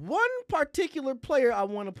 One particular player I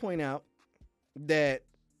want to point out that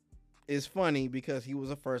is funny because he was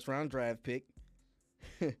a first-round draft pick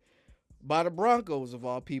by the Broncos, of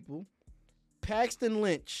all people, Paxton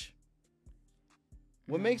Lynch.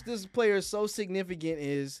 What makes this player so significant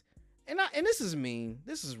is, and this is mean.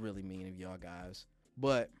 This is really mean of y'all guys,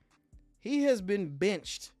 but he has been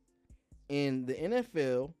benched in the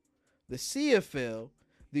NFL, the CFL,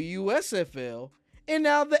 the USFL, and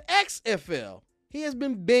now the XFL. He has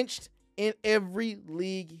been benched in every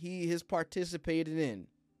league he has participated in.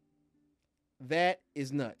 That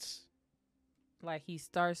is nuts. Like he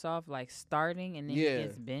starts off like starting and then he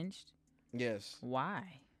gets benched? Yes.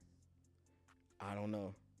 Why? I don't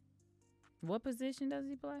know. What position does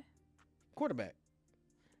he play? Quarterback.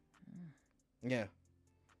 Yeah.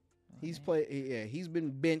 He's been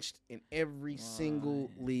benched in every single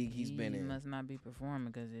league he's been in. He must not be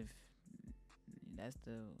performing because if that's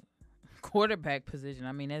the quarterback position,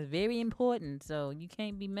 I mean, that's very important. So you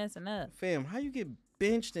can't be messing up. Fam, how you get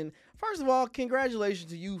benched? And first of all, congratulations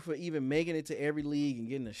to you for even making it to every league and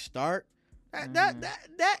getting a start.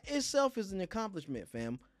 That itself is an accomplishment,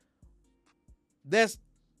 fam. That's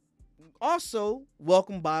also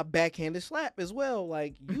welcomed by a backhanded slap as well.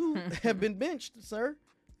 Like, you have been benched, sir.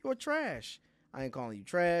 You're trash. I ain't calling you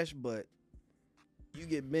trash, but you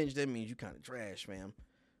get benched, that means you kind of trash, fam.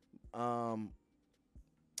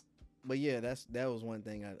 But yeah, that was one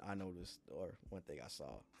thing I noticed, or one thing I saw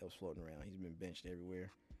that was floating around. He's been benched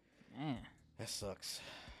everywhere. Man, that sucks.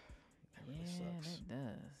 That really sucks. That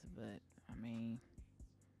does. But I mean,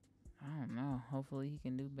 I don't know. Hopefully he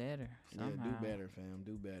can do better somehow. Yeah, do better, fam.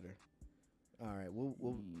 Do better. All right,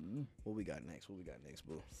 what we got next? What we got next,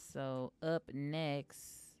 boo? So up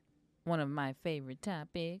next, one of my favorite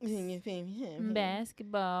topics,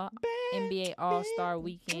 basketball. NBA All-Star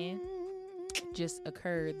Weekend just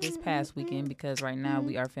occurred this past weekend because right now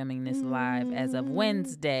we are filming this live as of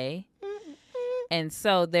Wednesday. And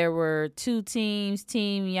so there were two teams,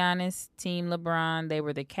 Team Giannis, Team LeBron. They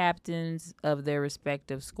were the captains of their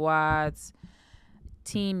respective squads.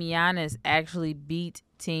 Team Giannis actually beat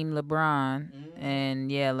Team LeBron.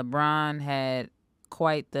 And yeah, LeBron had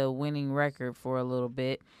quite the winning record for a little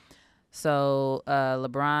bit. So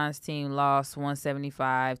LeBron's team lost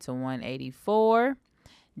 175 to 184.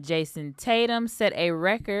 Jason Tatum set a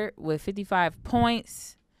record with 55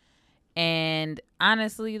 points. And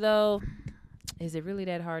honestly, though, is it really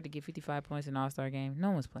that hard to get 55 points in an All-Star game?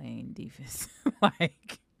 No one's playing defense.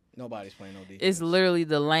 Nobody's playing no defense. It's literally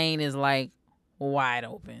the lane is like wide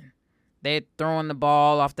open. They're throwing the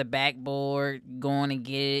ball off the backboard, going to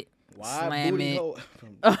get it, slam it.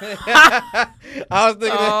 I was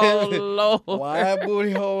thinking that. Lord. Wide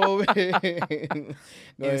booty hole.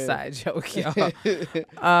 Inside joke,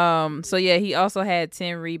 y'all. So yeah, he also had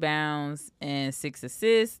 10 rebounds and 6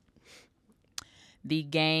 assists. The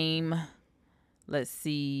game, let's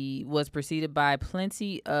see, was preceded by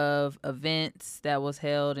plenty of events that was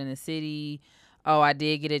held in the city. Oh, I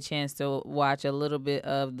did get a chance to watch a little bit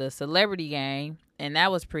of the celebrity game, and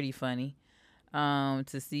that was pretty funny.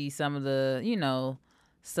 to see some of the,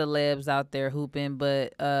 celebs out there hooping.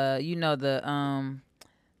 But the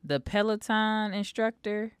Peloton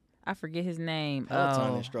instructor, I forget his name.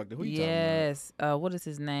 Peloton instructor. Who you talking about? Yes. What is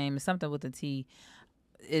his name? It's something with a T.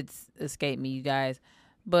 It's escaped me, you guys.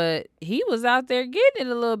 But he was out there getting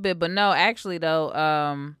it a little bit. But no, actually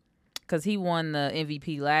though, because he won the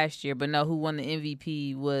MVP last year. But no, who won the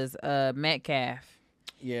MVP was Metcalf.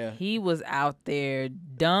 Yeah. He was out there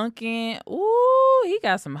dunking. Ooh, he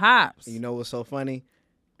got some hops. You know what's so funny?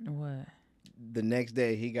 What? The next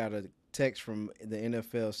day, he got a text from the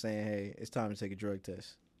NFL saying, "Hey, it's time to take a drug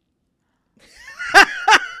test."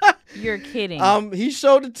 You're kidding. He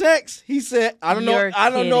showed the text. He said, "I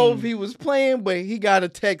don't know if he was playing, but he got a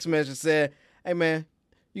text message said, "Hey man,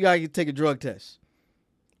 you gotta take a drug test."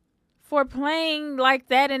 For playing like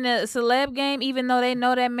that in a celeb game, even though they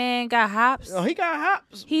know that man got hops. Oh, he got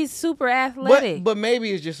hops. He's super athletic. But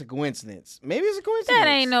maybe it's just a coincidence. Maybe it's a coincidence. That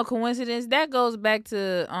ain't no coincidence. That goes back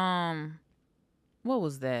to what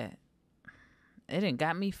was that? It done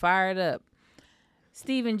got me fired up.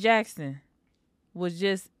 Steven Jackson was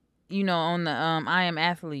just, on the I Am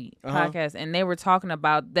Athlete podcast, and they were talking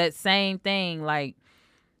about that same thing. Like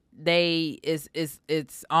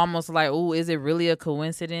it's almost like, oh, is it really a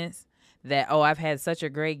coincidence that, oh, I've had such a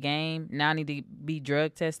great game, now I need to be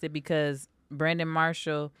drug tested? Because Brandon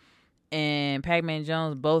Marshall and Pac-Man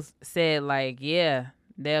Jones both said, like, yeah,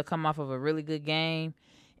 they'll come off of a really good game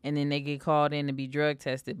and then they get called in to be drug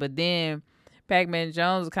tested. But then Pac-Man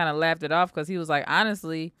Jones kind of laughed it off because he was like,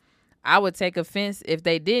 honestly, I would take offense if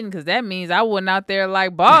they didn't, because that means I wasn't out there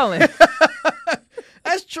like balling.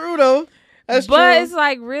 That's true though. But it's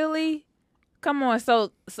like, really? Come on.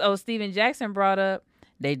 So Steven Jackson brought up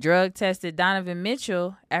they drug tested Donovan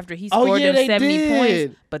Mitchell after he scored them 70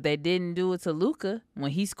 points, but they didn't do it to Luka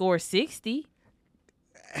when he scored 60.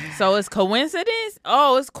 So it's coincidence?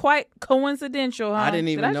 Oh, it's quite coincidental, huh? I didn't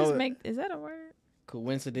even know. Is that a word?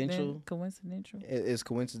 Coincidental? Coincidental? It's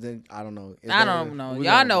coincident. I don't know. I don't know.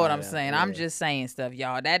 Y'all know what I'm saying. Yeah. I'm just saying stuff,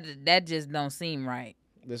 y'all. That just don't seem right.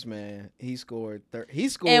 This man, he scored.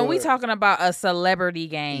 And we talking about a celebrity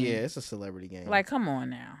game. Yeah, it's a celebrity game. Like, come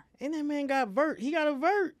on now. And that man got vert. He got a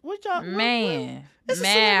vert. What y'all? Man, it's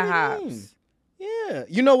mad hops. Yeah.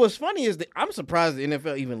 You know what's funny is that I'm surprised the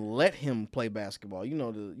NFL even let him play basketball. You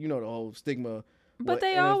know the whole stigma. But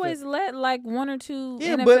they NFL always let like one or two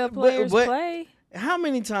NFL players play. How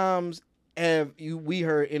many times have we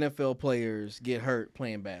heard NFL players get hurt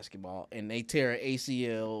playing basketball and they tear an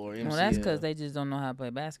ACL or MCL? Well, that's because they just don't know how to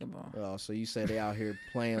play basketball. Oh, so you say they out here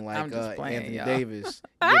playing like Anthony y'all. Davis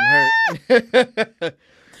getting hurt.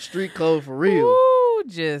 Street code for real. Ooh,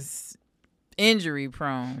 just injury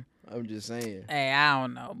prone. I'm just saying. Hey, I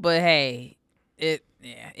don't know. But hey, it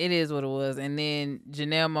is what it was. And then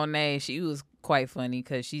Janelle Monáe, she was quite funny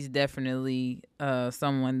because she's definitely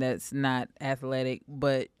someone that's not athletic,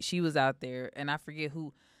 but she was out there, and I forget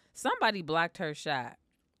who. Somebody blocked her shot.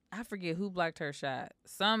 I forget who blocked her shot.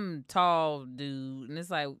 Some tall dude, and it's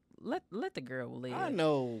like, let the girl live. I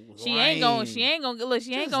know. She ain't gonna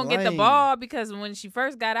get the ball, because when she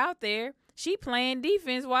first got out there, she playing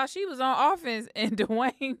defense while she was on offense, and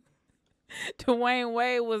Dwayne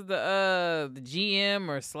Wade was the GM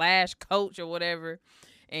or / coach or whatever.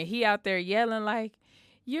 And he out there yelling like,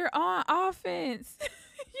 "You're on offense.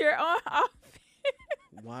 You're on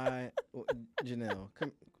offense." Why, Janelle?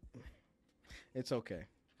 Come. It's okay.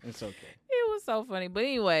 It's okay. It was so funny. But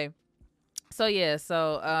anyway, so yeah.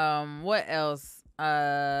 So what else?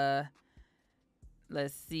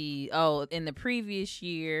 Let's see. Oh, in the previous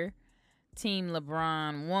year, Team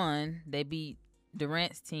LeBron won. They beat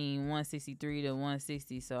Durant's team 163 to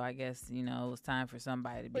 160, so I guess it was time for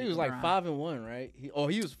somebody to beat. He was LeBron. like 5-1, right? He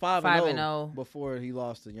was 5-0 before he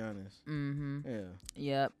lost to Giannis. Mm-hmm. Yeah.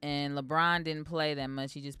 Yep. And LeBron didn't play that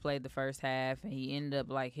much. He just played the first half, and he ended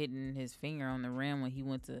up like hitting his finger on the rim when he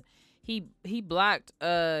went to. He blocked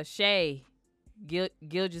Shea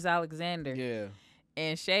Gilgeous-Alexander. Yeah.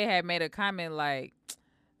 And Shea had made a comment like,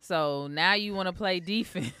 "So now you want to play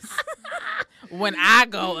defense when I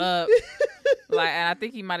go up." Like, and I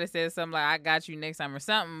think he might have said something like, "I got you next time" or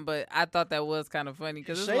something. But I thought that was kind of funny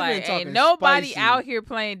because it's like, ain't nobody out here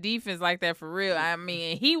playing defense like that for real. I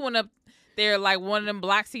mean, he went up there like one of them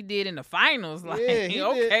blocks he did in the finals. Like, yeah,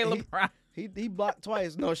 okay, LeBron. He blocked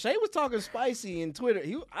twice. No, Shea was talking spicy in Twitter.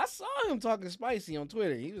 I saw him talking spicy on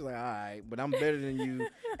Twitter. He was like, "All right, but I'm better than you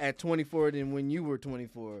at 24 than when you were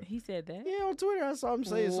 24." He said that? Yeah, on Twitter. I saw him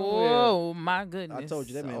say it somewhere. Oh, my goodness. I told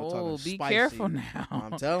you that man was talking spicy. Be careful now.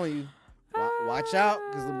 I'm telling you. Watch out,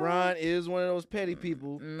 because LeBron is one of those petty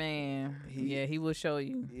people. Man, he will show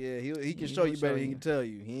you. Yeah, he can show you better than he can tell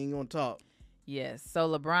you. He ain't going to talk. Yes. So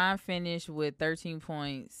LeBron finished with 13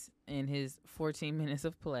 points in his 14 minutes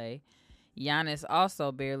of play. Giannis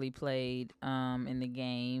also barely played in the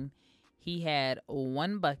game. He had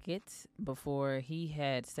 1 bucket before he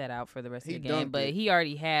had set out for the rest of the game, but he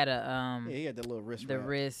already had he had the little wrist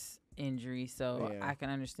wrist injury, so I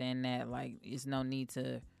can understand that. Like, there's no need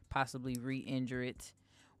to possibly re-injure it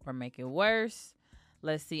or make it worse.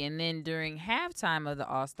 Let's see. And then during halftime of the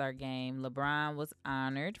All-Star game, LeBron was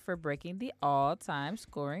honored for breaking the all-time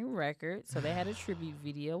scoring record. So they had a tribute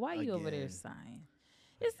video. Why you over there sighing?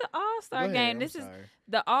 It's the All-Star game. This is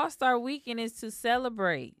the All-Star weekend is to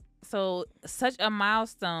celebrate. So such a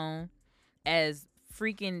milestone as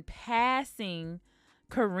freaking passing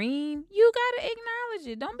Kareem, you gotta acknowledge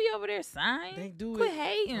it. Don't be over there sighing. They do Quit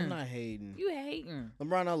hating. I'm not hating. You hating.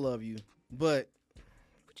 LeBron, I love you, but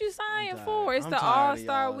what you sighing for? It's the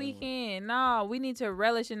All-Star weekend. No, we need to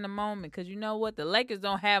relish in the moment because you know what? The Lakers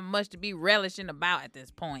don't have much to be relishing about at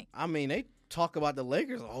this point. I mean, they talk about the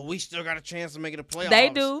Lakers. Oh, we still got a chance to make it a playoffs. They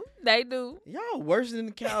do. Y'all worse than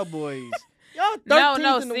the Cowboys. Y'all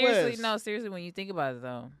 13th in the West. Seriously, when you think about it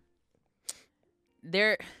though,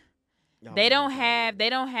 they don't have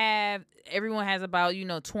everyone has about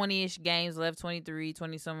 20-ish games left, 23,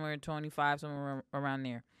 20 somewhere, 25 somewhere around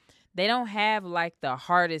there. They don't have like the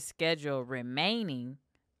hardest schedule remaining.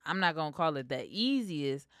 I'm not gonna call it the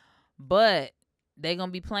easiest, but they're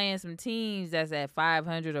gonna be playing some teams that's at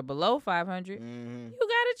 500 or below 500. Mm-hmm. You got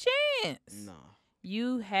a chance. No.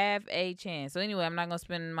 You have a chance. So anyway, I'm not going to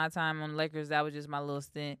spend my time on Lakers. That was just my little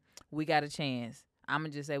stint. We got a chance. I'm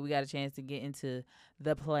going to just say we got a chance to get into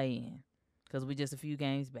the play-in because we just a few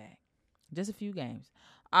games back. Just a few games.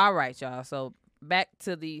 All right, y'all. So back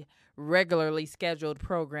to the regularly scheduled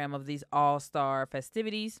program of these All-Star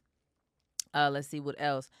festivities. Let's see what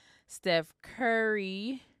else. Steph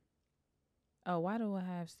Curry. Oh, why do I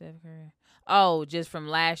have Steph Curry? Oh, just from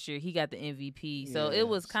last year, he got the MVP. So it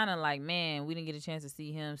was kind of like, man, we didn't get a chance to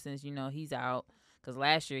see him since, he's out. Because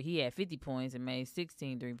last year he had 50 points and made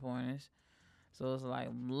 16 three-pointers. So it's like,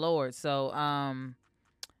 Lord. So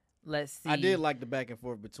let's see. I did like the back and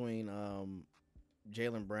forth between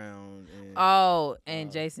Jaylen Brown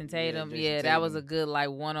and Jason Tatum. Yeah, that was a good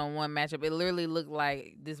one-on-one matchup. It literally looked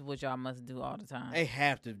like this is what y'all must do all the time. They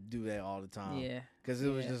have to do that all the time. Yeah. Because it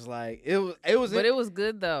was just like it was. But it was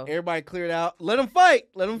good though. Everybody cleared out. Let them fight.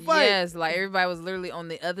 Yes, like everybody was literally on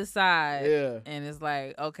the other side. Yeah. And it's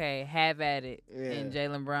like, okay, have at it. Yeah. And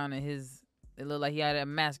Jaylen Brown and it looked like he had a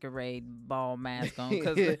masquerade ball mask on.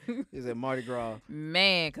 He's at Mardi Gras.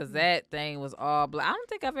 Man, because that thing was all black. I don't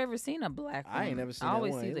think I've ever seen a black one. I ain't never seen that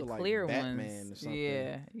one. I always see the clear like ones. Or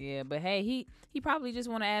something. Yeah. But hey, he probably just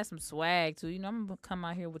want to add some swag too. I'm going to come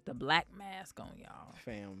out here with the black mask on, y'all.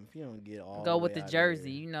 Fam, if you don't get all go the with way the out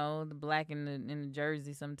jersey, the black in the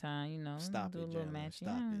jersey sometime, Stop do it, a little Jalen. matching.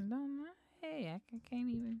 Stop it. Hey, I can't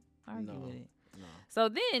even argue with it. No. So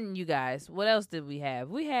then, you guys, what else did we have?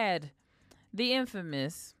 We had the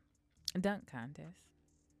infamous dunk contest.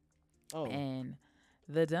 Oh. And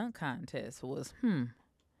the dunk contest was,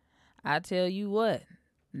 I tell you what,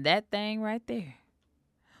 that thing right there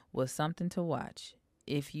was something to watch.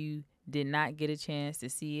 If you did not get a chance to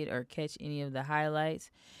see it or catch any of the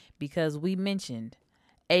highlights, because we mentioned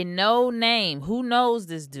a no name. Who knows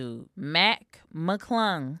this dude?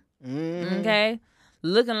 McMillan. Okay?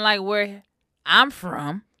 Looking like where I'm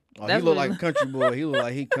from. Oh, he look like a country boy. He look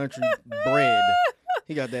like he country bred.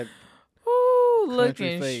 He got that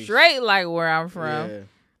looking face. Straight like where I'm from.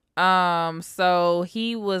 Yeah. So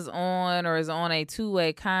he was on or is on a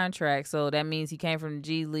 2-way contract. So that means he came from the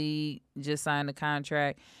G League, just signed the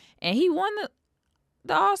contract, and he won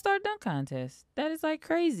the All-Star dunk contest. That is like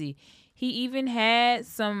crazy. He even had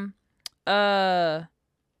some 50-point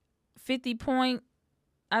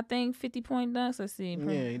dunks. Let's see.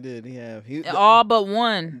 Yeah, he did. All but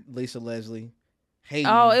one. Lisa Leslie.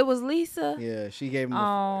 Hayden. Oh, it was Lisa. Yeah, she gave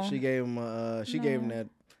him. She gave him that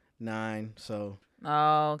 9. So.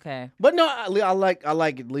 Oh, okay. But no, I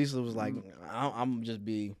like it. Lisa was like, I'm just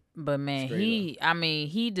be. But man,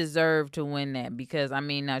 he deserved to win that because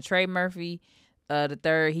Trey Murphy, the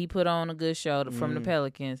third, he put on a good show from the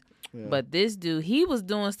Pelicans. Yeah. But this dude, he was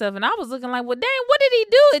doing stuff, and I was looking like, well, dang, what did he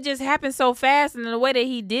do? It just happened so fast, and the way that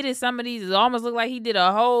he did it, some of these almost look like he did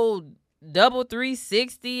a whole double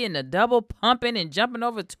 360 and a double pumping and jumping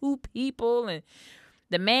over 2 people, and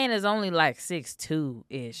the man is only like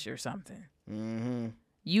 6'2" or something. Mm-hmm.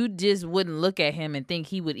 You just wouldn't look at him and think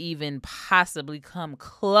he would even possibly come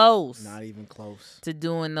close. Not even close. To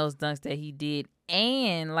doing those dunks that he did.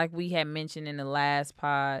 And like we had mentioned in the last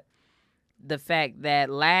pod, the fact that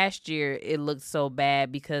last year it looked so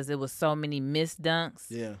bad because it was so many missed dunks.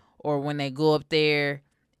 Yeah. or when they go up there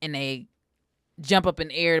and they jump up in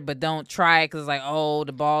the air but don't try it because it's like, oh,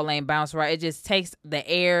 the ball ain't bounced right. It just takes the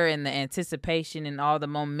air and the anticipation and all the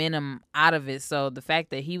momentum out of it. So the fact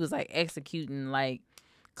that he was like executing like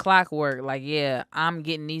clockwork, like, yeah, I'm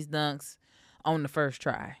getting these dunks on the first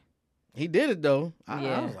try. He did it though.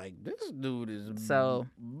 Yeah. I was like, this dude is So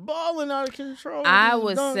balling out of control. I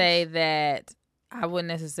would say that I wouldn't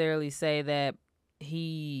necessarily say that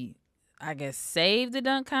he, I guess, saved the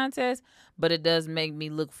dunk contest, but it does make me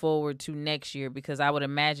look forward to next year because I would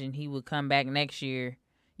imagine he would come back next year,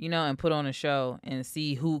 you know, and put on a show and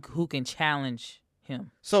see who can challenge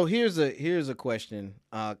him. So here's a question,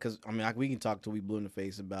 because I mean we can talk till we blue in the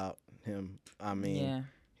face about him. I mean,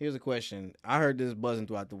 Here's a question. I heard this buzzing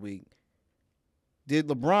throughout the week. Did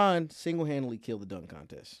LeBron single-handedly kill the dunk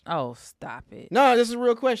contest? Oh, stop it! No, this is a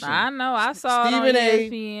real question. I know. I saw it on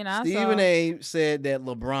ESPN. Stephen A. said that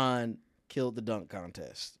LeBron killed the dunk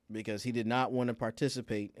contest because he did not want to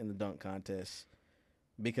participate in the dunk contest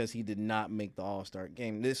because he did not make the All-Star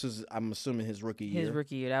game. This was, I'm assuming, his rookie year. His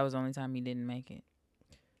rookie year. That was the only time he didn't make it.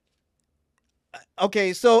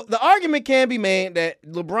 Okay, so the argument can be made that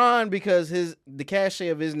LeBron, because the cachet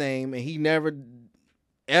of his name, and he never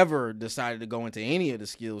ever decided to go into any of the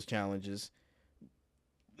skills challenges,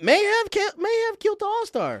 may have killed the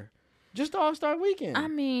All-Star, just the All-Star weekend. I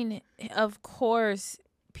mean, of course,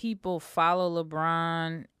 people follow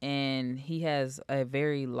LeBron, and he has a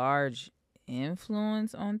very large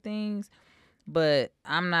influence on things. But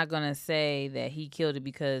I'm not going to say that he killed it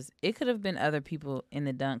because it could have been other people in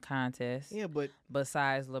the dunk contest. Yeah, but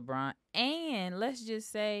besides LeBron. And let's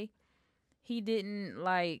just say he didn't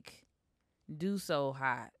do so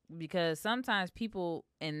hot because sometimes people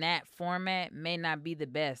in that format may not be the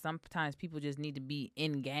best. Sometimes people just need to be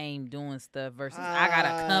in game doing stuff versus I got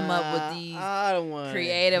to come up with these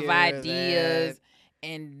creative ideas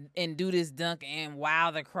and do this dunk and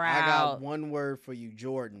wow the crowd. I got one word for you,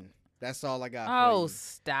 Jordan. That's all I got for you. Oh,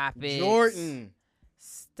 stop it. Jordan.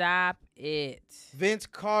 Stop it. Vince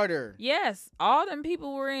Carter. Yes, all them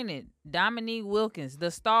people were in it. Dominique Wilkins, the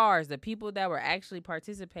stars, the people that were actually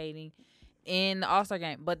participating in the All-Star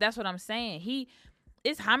game. But that's what I'm saying.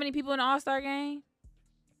 It's how many people in the All-Star game?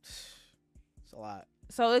 It's a lot.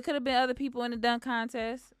 So it could have been other people in the dunk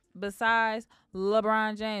contest besides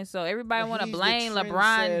LeBron James. So everybody want to blame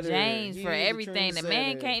LeBron James for everything. The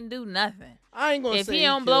man can't do nothing. I ain't gonna if say he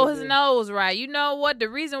don't blow his nose right. You know what? The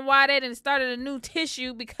reason why they didn't started a new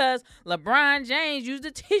tissue because LeBron James used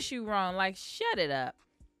the tissue wrong. Like, shut it up.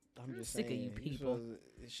 I'm just sick saying, of you people.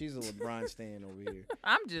 She's a LeBron stan over here.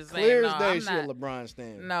 I'm just saying. Clear as day, she's a LeBron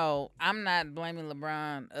stan. No, I'm not blaming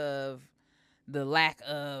LeBron of the lack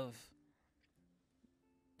of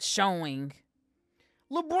showing.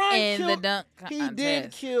 LeBron in the dunk contest. He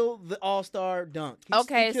did kill the All-Star dunk.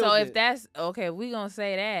 Okay, so if that's okay, if we gonna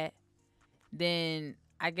say that, then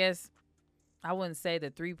I guess I wouldn't say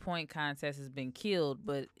the 3-point contest has been killed,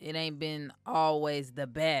 but it ain't been always the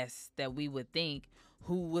best that we would think.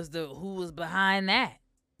 Who was behind that?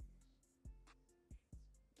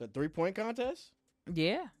 The 3-point contest?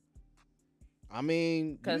 Yeah. I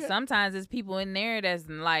mean, because sometimes there's people in there that's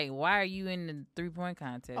like, why are you in the 3-point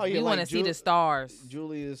contest? Oh, yeah, we want to see the stars.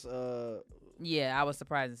 Julius. Yeah, I was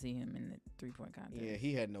surprised to see him in the 3-point contest. Yeah,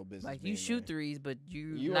 he had no business. Like, you shoot threes, but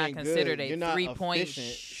you're not considered a 3-point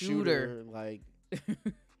shooter. Like,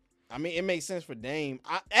 I mean, it makes sense for Dame.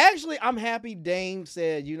 I'm happy Dame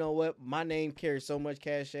said, you know what, my name carries so much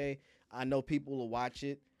cachet. I know people will watch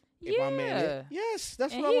it if I'm in it. Yes,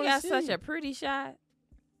 that's what I want to see. And he got such a pretty shot.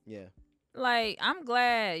 Yeah. Like, I'm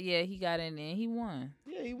glad, he got in there and he won.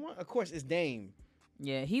 Yeah, he won. Of course, it's Dame.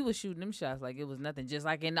 Yeah, he was shooting them shots like it was nothing. Just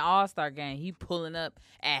like in the All-Star game, he pulling up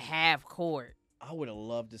at half court. I would have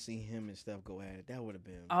loved to see him and Steph go at it. That would have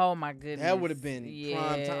been. Oh, my goodness. That would have been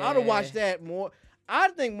prime time. I'd have watched that more. I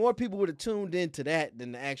think more people would have tuned into that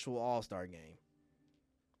than the actual All-Star game.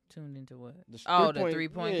 Tuned into what? The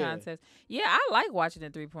 3-point contest. Yeah, I like watching the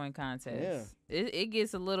 3-point contest. Yeah. It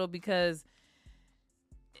gets a little because,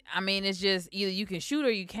 I mean, it's just either you can shoot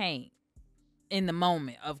or you can't in the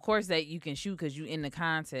moment. Of course that you can shoot because you in the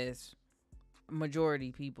contest,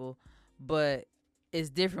 majority people, but it's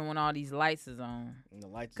different when all these lights is on.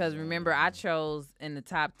 Because remember, I chose in the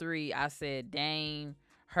top 3, I said Dame,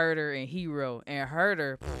 Herter, and Hero. And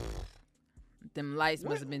Herter, them lights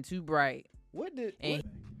must have been too bright.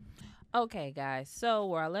 Okay, guys. So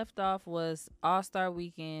where I left off was All-Star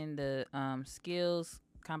Weekend, the skills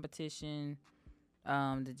competition,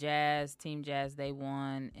 the Jazz, Team Jazz, they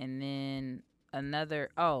won. And then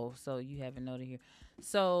so you have it noted here.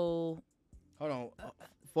 So hold on.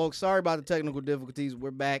 Folks, sorry about the technical difficulties.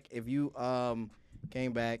 We're back. If you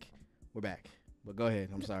came back. We're back. But go ahead.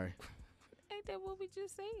 I'm sorry. Ain't that what we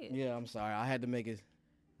just said? Yeah, I'm sorry. I had to make it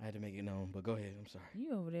known. But go ahead. I'm sorry.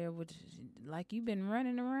 You over there with like you been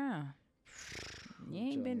running around. You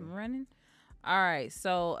ain't been running. All right.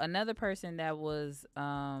 So another person that was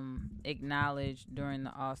acknowledged during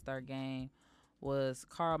the All-Star game was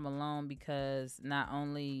Karl Malone, because not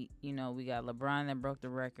only, we got LeBron that broke the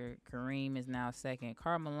record, Kareem is now second,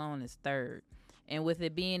 Karl Malone is third. And with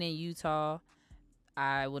it being in Utah,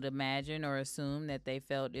 I would imagine or assume that they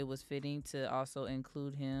felt it was fitting to also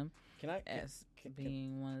include him as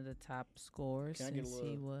being one of the top scorers since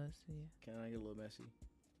he was. Yeah. Can I get a little messy?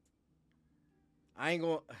 I ain't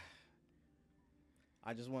going.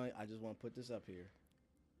 I just want to put this up here.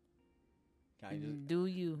 Do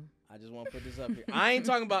you? I just want to put this up here. I ain't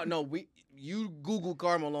talking about you Google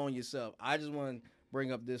Karl Malone yourself. I just want to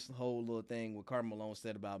bring up this whole little thing what Karl Malone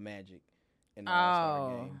said about Magic in the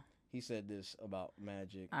All-Star game. He said this about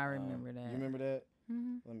Magic. I remember that. You remember that?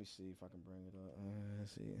 Mm-hmm. Let me see if I can bring it up.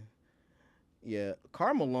 Let's see. Yeah,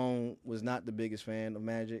 Karl Malone was not the biggest fan of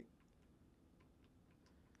Magic.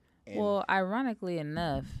 Well, ironically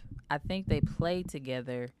enough, I think they played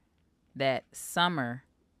together that summer.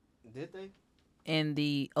 Did they? In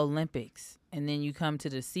the Olympics. And then you come to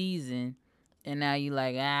the season, and now you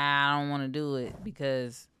like, I don't want to do it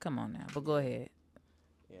because, come on now. But go ahead.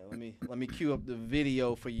 Yeah, let me cue up the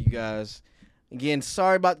video for you guys. Again,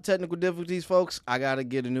 sorry about the technical difficulties, folks. I got to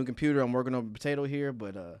get a new computer. I'm working on a potato here,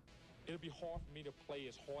 but it'll be hard for me to play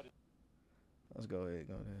as hard. Let's go ahead.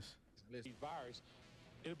 Go this. Virus.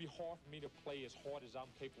 It'll be hard for me to play as hard as I'm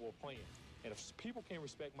capable of playing. And if people can't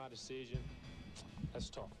respect my decision, that's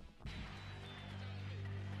tough.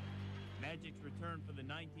 Magic's return for the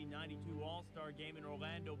 1992 All-Star Game in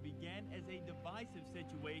Orlando began as a divisive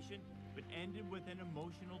situation, but ended with an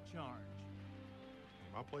emotional charge.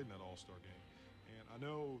 I played in that All-Star game, and I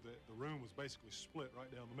know that the room was basically split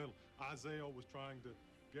right down the middle. Isaiah was trying to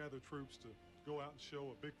gather troops to go out and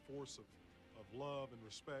show a big force of love and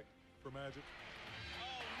respect for Magic.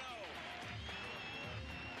 Oh, no!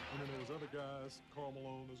 And then there was other guys, Karl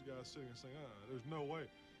Malone, those guys sitting and saying, there's no way.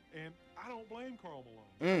 And I don't blame Karl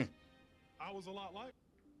Malone. I was a lot like.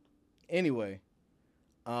 Anyway,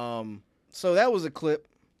 so that was a clip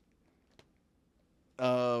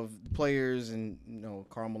of players and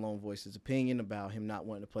Karl Malone voiced his opinion about him not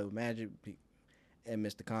wanting to play with Magic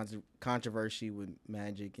amidst the controversy with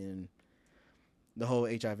Magic and the whole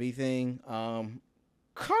HIV thing.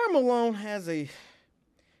 Karl Malone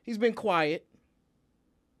he's been quiet,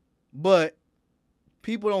 but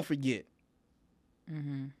people don't forget.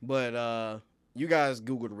 Mm-hmm. But you guys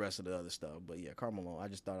Google the rest of the other stuff. But yeah, Karl Malone, I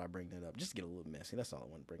just thought I'd bring that up just to get a little messy. That's all I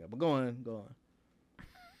want to bring up. But go on.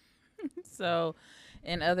 So,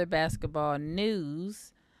 in other basketball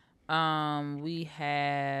news, we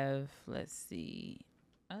have, let's see.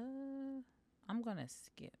 I'm going to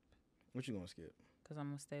skip. What you going to skip? Because I'm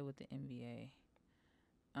going to stay with the NBA.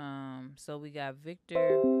 So, we got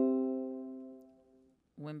Victor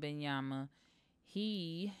Wembanyama.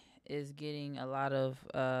 He is getting a lot of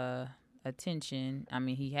attention. I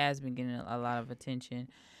mean, he has been getting a lot of attention,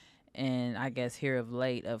 and I guess here of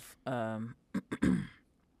late of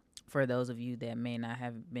for those of you that may not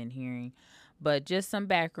have been hearing, but just some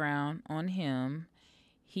background on him.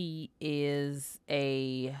 He is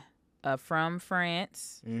from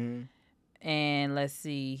France, and let's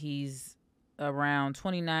see, he's around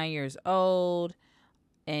 29 years old,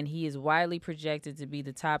 and he is widely projected to be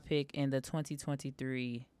the top pick in the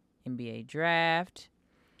 2023 NBA draft.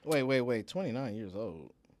 Wait. 29 years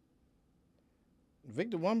old.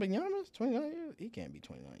 Victor Wembanyama's 29 years? He can't be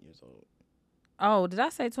 29 years old. Oh, did I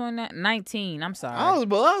say 29? 19. I'm sorry. I was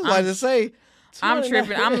about to say 29. I'm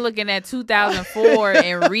tripping. I'm looking at 2004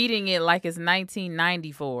 and reading it like it's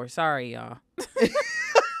 1994. Sorry, y'all.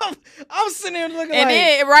 I was sitting there looking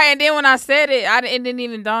and then when I said it, it didn't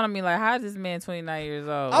even dawn on me like, how is this man 29 years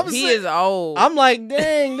old? He is old. I'm like,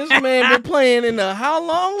 dang, this man been playing in the how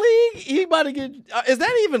long league? He about to get. Is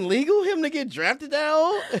that even legal? Him to get drafted that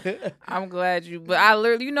old? I'm glad but I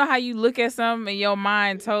literally, you know how you look at something and your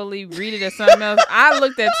mind totally read it as something else. I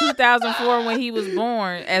looked at 2004 when he was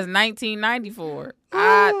born as 1994.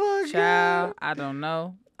 Child, I don't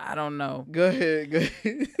know. Go ahead.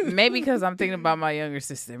 Maybe because I'm thinking about my younger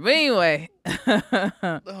sister. But anyway.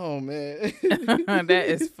 Oh, man. That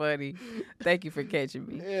is funny. Thank you for catching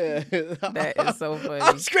me. Yeah. That is so funny.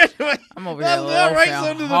 I'm scratching I'm over there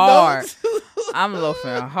loafing hard. I'm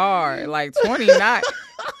loafing hard. Like 29.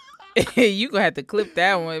 You going to have to clip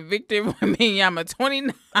that one. Victor Wembanyama,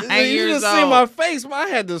 29 years old. You just see my face. I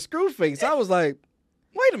had the screw face. I was like,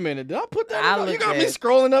 Wait a minute. Did I put that I in? You looked got me at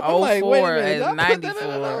scrolling up. I'm like, wait a 04 minute. Did as I put 94. that in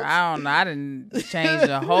the notes? I don't know. I didn't change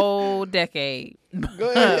the whole decade.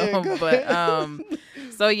 Go ahead. Go But ahead.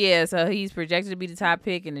 so he's projected to be the top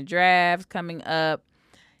pick in the draft coming up,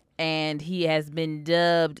 and he has been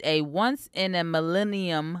dubbed a once in a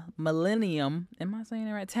millennium. Am I saying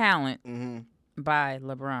it right? Talent by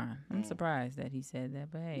LeBron. I'm surprised that he said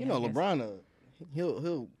that, but hey, You know, I guess. LeBron,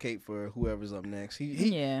 he'll cape for whoever's up next. He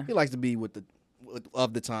Yeah. he likes to be with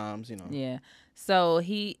of the times. You know. Yeah. So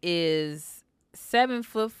he is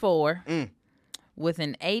 7'4" with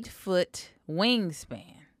an 8-foot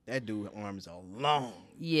wingspan. That dude arms are long.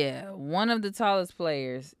 Yeah, one of the tallest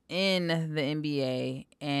players in the NBA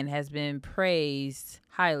and has been praised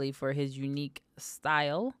highly for his unique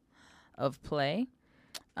style of play.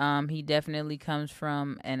 He definitely comes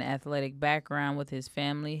from an athletic background with his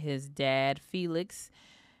family. His dad, Felix,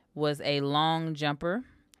 was a long jumper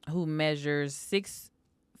who measures 6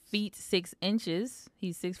 feet 6 inches.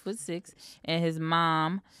 He's 6'6", and his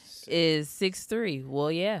mom is 6'3".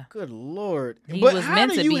 Well, yeah. Good Lord. He But was how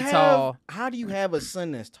meant do to you be have- tall. How do you have a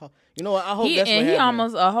son that's tall? You know what? I hope He that's what happened.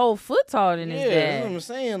 almost a whole foot taller than his Yeah, that's dad. what I'm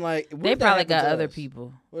saying. Like, what They if that probably happened got to other us?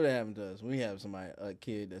 people. What happened to us? We have somebody, a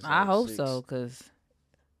kid that's. I like hope 6. so, cause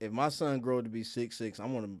If my son grow to be 6'6", I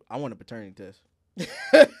want a paternity test.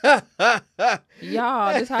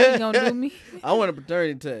 y'all, this how you gonna do me? I want a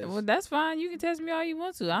paternity test. Well, that's fine. You can test me all you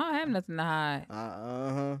want to. I don't have nothing to hide.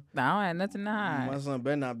 Uh-huh. I don't have nothing to hide. My son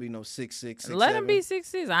better not be no 6'6", 6'7". Let him be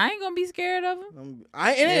 6'6". I ain't gonna be scared of him.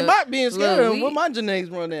 It ain't Look, about being scared of him. look, What my genetics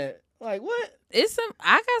run at? Like, what?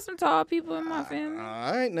 I got some tall people in my family.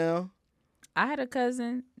 All right, now. I had a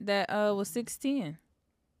cousin that was 6'10".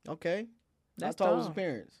 Okay. That's How tall was tall. his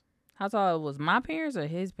parents? How tall was my parents or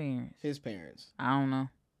his parents? His parents. I don't know.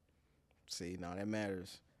 See, now that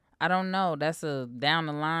matters. I don't know. That's a down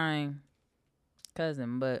the line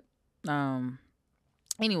cousin, but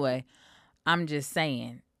anyway, I'm just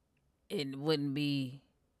saying it wouldn't be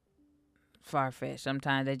far fetched.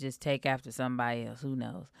 Sometimes they just take after somebody else. Who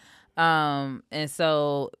knows? And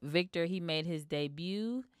so Victor, he made his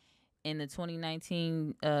debut in the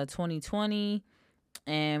 2019-2020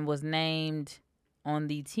 and was named on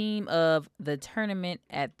the team of the tournament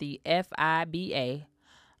at the FIBA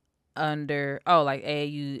under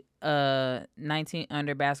AAU 19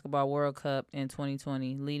 under basketball World Cup in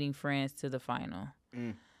 2020, leading France to the final.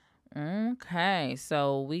 Okay,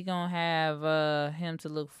 so we gonna have him to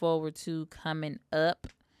look forward to coming up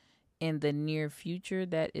in the near future.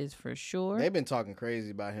 That is for sure. They've been talking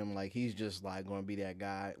crazy about him, like he's just like going to be that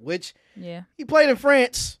guy. Which Yeah. he played in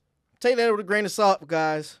France. Take that with a grain of salt,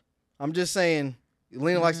 guys. I'm just saying.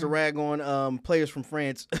 Lena likes to rag on players from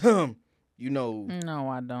France. You know who. No,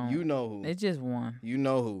 I don't. You know who. It's just one. You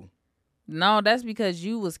know who. No, that's because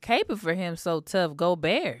you was caping for him so tough. Go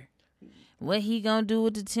Bear. What he gonna do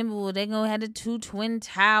with the Timberwolves? They gonna have the 2 twin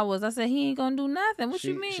towers. I said he ain't gonna do nothing. What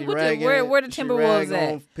you mean? Where the Timberwolves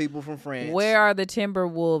at? On people from France. Where are the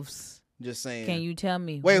Timberwolves? Just saying. Can you tell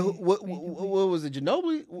me? Wait, what was it?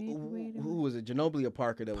 Ginobili? Who was it? Ginobili or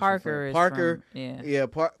Parker? That was Parker is Parker. from, yeah. Yeah.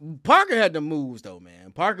 Parker had the moves though,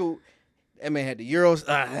 man. Parker, that man had the Euros.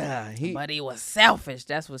 But he was selfish.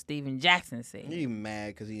 That's what Steven Jackson said. He mad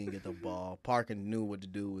because he didn't get the ball. Parker knew what to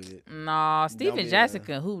do with it. No, Steven Jackson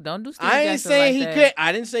can hoop. Don't do Steven I ain't Jackson saying like he that. can't.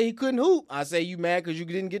 I didn't say he couldn't hoop. I say you mad because you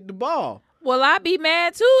didn't get the ball. Well, I be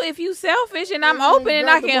mad too if you selfish and I'm He open and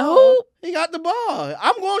got I the can ball. hoop. He got the ball.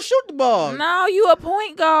 I'm going to shoot the ball. No, you a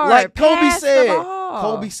point guard. Like Kobe Pass the said. ball.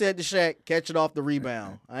 Kobe said to Shaq, catch it off the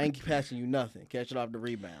rebound. I ain't passing you nothing. Catch it off the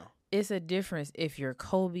rebound. It's a difference if you're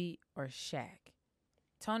Kobe or Shaq.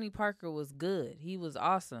 Tony Parker was good. He was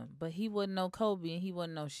awesome. But he wasn't no Kobe and he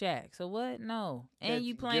wasn't no Shaq. So what? No. And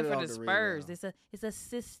you playing Get it for off the the Spurs. rebound. It's a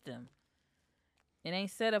system. It ain't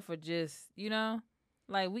set up for just,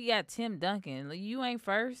 like we got Tim Duncan. Like, you ain't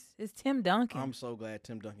first. It's Tim Duncan. I'm so glad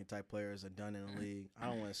Tim Duncan type players are done in the league. I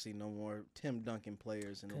don't want to see no more Tim Duncan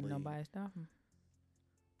players in the Couldn't league. nobody stop him.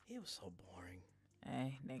 It was so boring.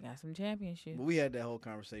 Hey, they got some championships. But we had that whole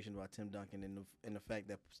conversation about Tim Duncan and the fact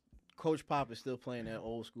that Coach Pop is still playing that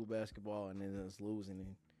old school basketball and then is losing.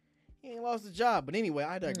 And he ain't lost the job. But anyway,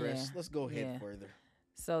 I digress. Yeah. Let's go ahead Yeah. further.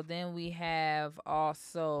 So then we have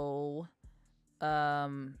also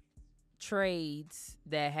trades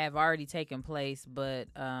that have already taken place, but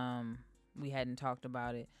we hadn't talked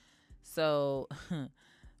about it. So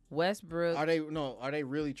Westbrook. Are they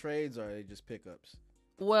really trades or are they just pickups?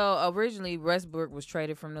 Well, originally Westbrook was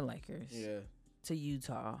traded from the Lakers Yeah. to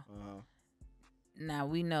Utah. Uh-huh. Now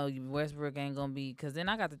we know Westbrook ain't gonna be, because then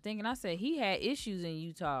I got to thinking. I said he had issues in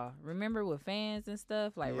Utah. Remember with fans and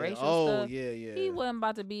stuff, like racial stuff. Yeah. He wasn't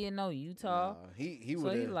about to be in no Utah. He So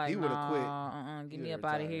would he have like, quit. get He me would've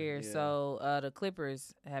up out of retired, here. yeah. So the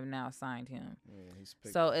Clippers have now signed him. Yeah, he's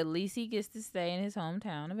picked So up. at least he gets to stay in his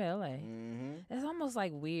hometown of LA. Mm-hmm. That's almost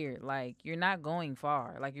like weird. Like you're not going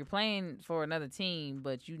far. Like you're playing for another team,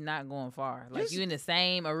 but you're not going far. Like Just- you in the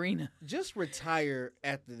same arena. Just retire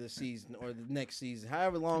after the season or the next season,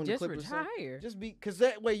 however long Just the Clippers retire. Just be, because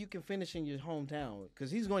that way you can finish in your hometown. Because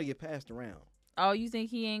he's going to get passed around. Oh, you think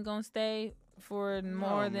he ain't gonna stay for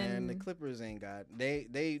more than? Man, the Clippers ain't got.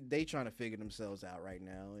 They trying to figure themselves out right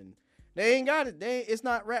now, and they ain't got it. It's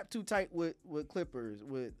not wrapped too tight with Clippers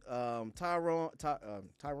with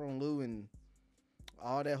Tyrone Lue and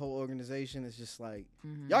all that whole organization. It's just like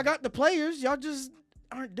y'all got the players, y'all just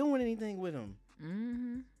aren't doing anything with them.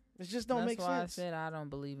 Mm-hmm. It just don't make That's why sense. I said I don't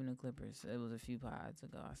believe in the Clippers. It was a few pods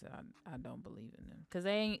ago. I said I don't believe in them because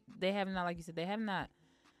they have not, like you said, they have not.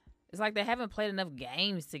 It's like they haven't played enough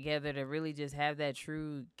games together to really just have that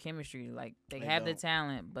true chemistry. Like they have the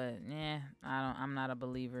talent, but I'm not a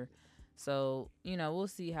believer. So we'll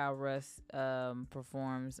see how Russ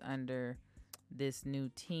performs under this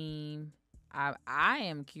new team. I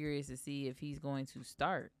am curious to see if he's going to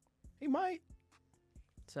start. He might.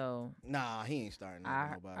 So Nah, he ain't starting.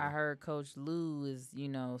 I Nobody. heard Coach Lou is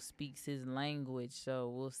speaks his language, so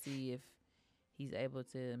we'll see if he's able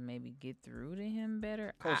to maybe get through to him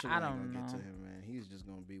better. Coach I ain't don't gonna know. get to him, man. He's just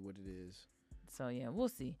gonna be what it is. So yeah, we'll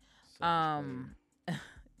see. Selfish player.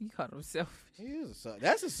 You called him selfish. He is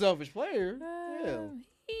that's a selfish player. Yeah.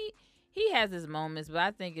 He has his moments, but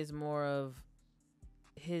I think it's more of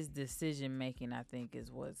his decision making. I think is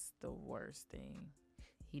what's the worst thing.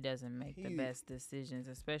 He doesn't make the best decisions,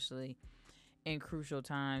 especially in crucial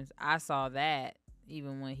times. I saw that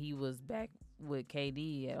even when he was back with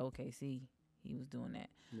KD at OKC, he was doing that.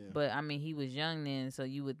 Yeah. But I mean, he was young then, so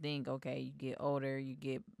you would think, okay, you get older, you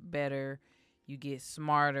get better, you get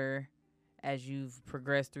smarter as you've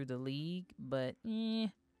progressed through the league. But he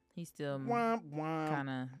still kind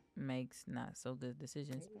of makes not so good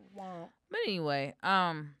decisions. But anyway,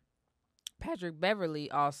 Patrick Beverley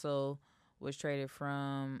also was traded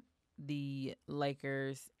from the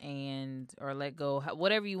Lakers or let go,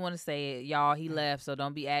 whatever you want to say, y'all. He left, so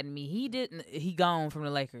don't be adding me. He didn't. He gone from the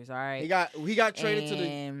Lakers. All right. He got traded to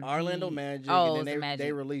And the Orlando Magic, Oh, and then Magic.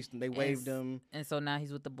 they released him. They waived him. And so now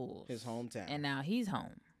he's with the Bulls, His hometown. and now he's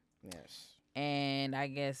home. Yes. And I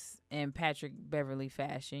guess in Patrick Beverley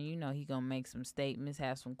fashion, he gonna make some statements,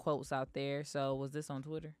 have some quotes out there. So was this on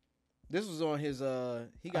Twitter? This was on his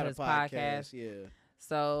he got his a podcast. Yeah.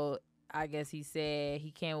 So I guess he said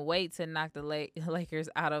he can't wait to knock the Lakers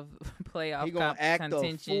out of playoff He gonna act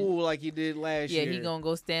contention. a fool like he did last year. Yeah, he gonna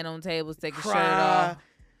go stand on tables, take his shirt Cry. off.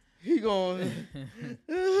 He gonna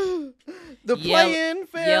the play-in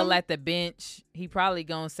fam. Yell at the bench. He probably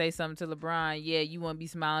gonna say something to LeBron. Yeah, you want to be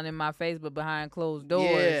smiling in my face, but behind closed doors,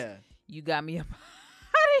 Yeah. you got me up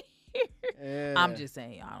out of here. Yeah. I'm just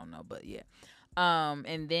saying, I don't know, but yeah.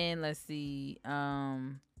 And then let's see.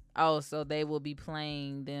 So they will be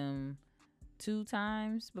playing them 2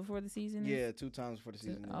 times before the season. Yeah, 2 times before the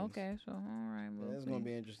season. ends. Okay, so all right, Yeah, it's gonna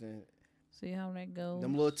be interesting. see how that goes.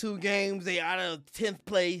 Them little 2 games, they out of 10th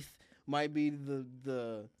place. Might be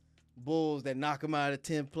the Bulls that knock them out of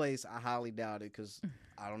 10th place. I highly doubt it because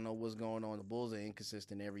I don't know what's going on. The Bulls are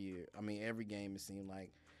inconsistent every year. I mean, every game it seemed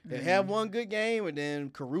like. They have one good game, and then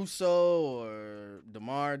Caruso or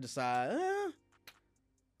DeMar decide, I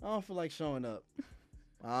don't feel like showing up.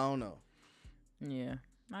 I don't know. Yeah,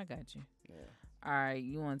 I got you. Yeah. All right,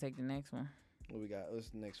 you want to take the next one? What we got? What's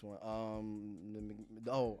the next one?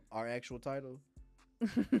 Our actual title.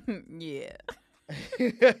 Yeah.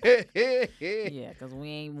 Yeah, because we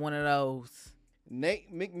ain't one of those.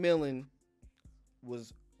 Nate McMillan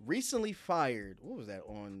was recently fired. What was that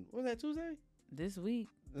on? Was that Tuesday? This week.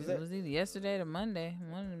 Is It that- was either yesterday or Monday.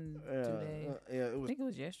 One of them 2 days. Yeah, it I was. think it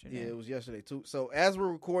was yesterday. Yeah, it was yesterday too. So as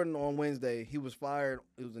we're recording on Wednesday, he was fired.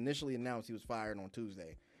 It was initially announced he was fired on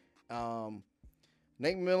Tuesday.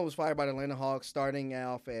 Nate McMillan was fired by the Atlanta Hawks, starting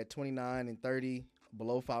off at 29-30,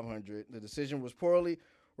 below 500. The decision was poorly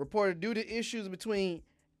reported due to issues between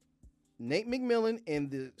Nate McMillan and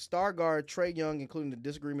the star guard Trae Young, including the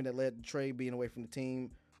disagreement that led to Trae being away from the team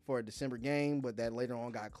for a December game, but that later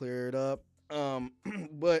on got cleared up.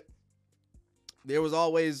 But there was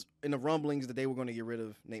always in the rumblings that they were going to get rid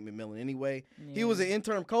of Nate McMillan anyway. Yeah. He was an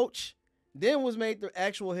interim coach, then was made the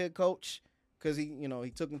actual head coach because he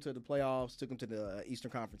took him to the playoffs, took him to the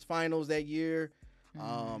Eastern Conference Finals that year,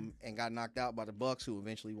 and got knocked out by the Bucks, who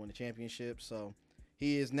eventually won the championship. So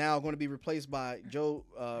He is now going to be replaced by Joe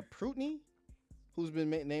Prutney, who's been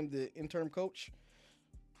named the interim coach.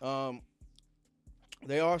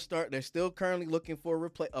 They're still currently looking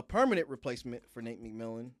for a permanent replacement for Nate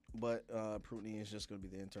McMillan, but Prutney is just going to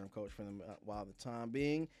be the interim coach for them while the time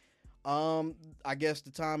being. I guess the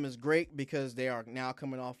time is great because they are now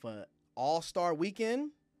coming off an All-Star weekend.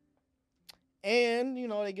 And,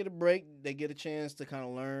 they get a break. They get a chance to kind of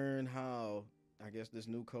learn how, I guess, this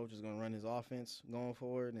new coach is going to run his offense going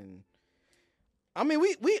forward. And, I mean,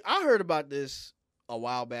 I heard about this a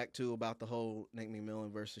while back, too, about the whole Nate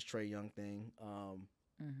McMillan versus Trae Young thing.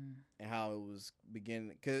 And how it was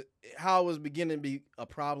beginning to be a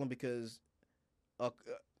problem because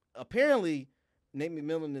apparently Nate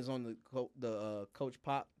McMillan is on the Coach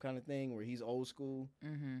Pop kind of thing where he's old school.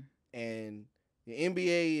 And the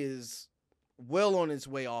NBA is well on its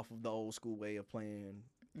way off of the old school way of playing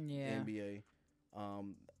NBA.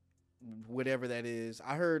 Whatever that is.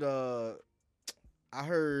 I heard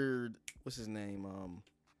what's his name?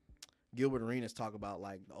 Gilbert Arenas talk about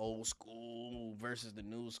like the old school versus the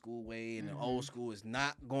new school way, and the old school is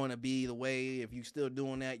not going to be the way. If you're still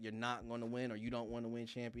doing that, you're not going to win, or you don't want to win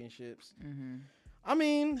championships. I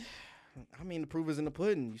mean, the proof is in the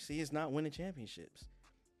pudding. You see, it's not winning championships.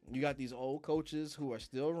 You got these old coaches who are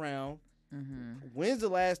still around. When's the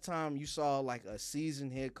last time you saw like a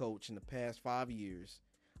seasoned head coach in the past 5 years?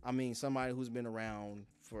 I mean, somebody who's been around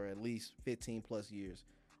for at least 15 plus years,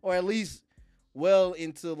 or at least well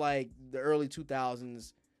into like the early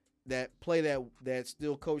 2000s that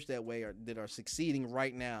still coach that way or that are succeeding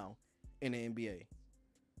right now in the NBA.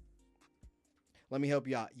 Let me help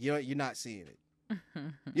you out. You're not seeing it.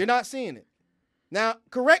 You're not seeing it. Now,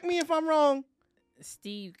 correct me if I'm wrong.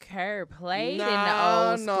 Steve Kerr played in the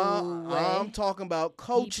old school way. I'm talking about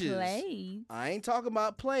coaches. He played. I ain't talking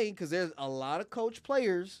about playing because there's a lot of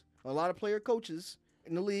a lot of player coaches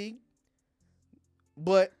in the league.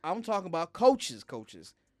 But I'm talking about coaches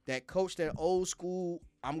that coach that old school.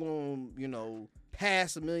 I'm going to,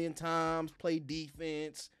 pass a million times, play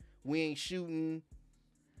defense. We ain't shooting.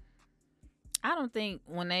 I don't think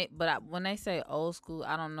when they say old school,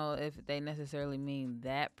 I don't know if they necessarily mean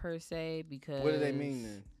that per se because what do they mean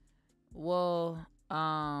then? Well,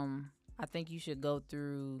 I think you should go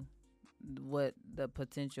through what the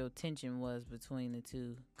potential tension was between the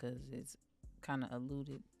two because it's kind of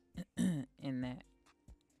alluded in that.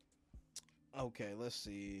 Okay, let's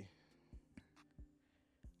see.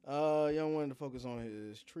 Young wanted to focus on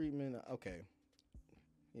his treatment. Okay.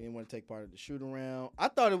 He didn't want to take part of the shoot around. I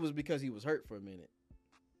thought it was because he was hurt for a minute.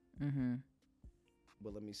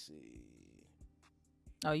 But let me see.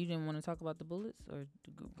 Oh, you didn't want to talk about the Bullets? Or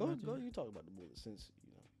Go, you talk about the Bullets since,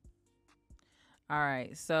 All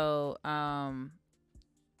right. So,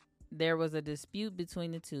 there was a dispute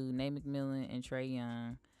between the two, Nate McMillan and Trae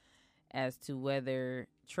Young, as to whether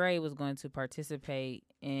Trae was going to participate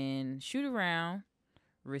in shoot around,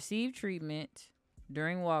 receive treatment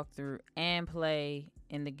during walkthrough, and play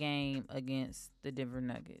in the game against the Denver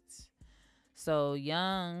Nuggets. So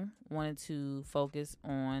Young wanted to focus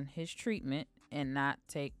on his treatment and not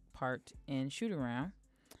take part in shoot around,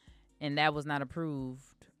 and that was not approved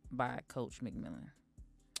by Coach McMillan.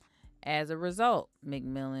 As a result,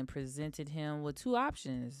 McMillan presented him with two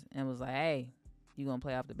options and was like, hey, you gonna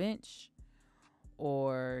play off the bench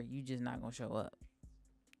or you just not gonna show up.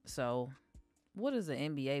 So what is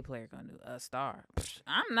an NBA player gonna do? A star?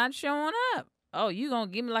 I'm not showing up. Oh, you gonna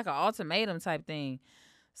give me like an ultimatum type thing.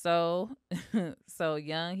 So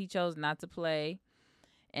Young, he chose not to play,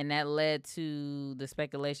 and that led to the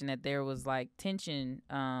speculation that there was like tension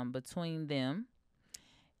between them.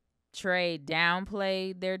 Trae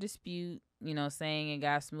downplayed their dispute, saying it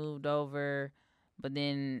got smoothed over, but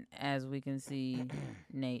then as we can see,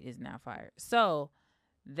 Nate is now fired. So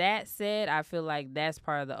that said, I feel like that's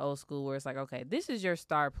part of the old school where it's like, okay, this is your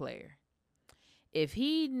star player. If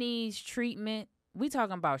he needs treatment, we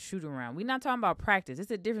talking about shoot around. We're not talking about practice.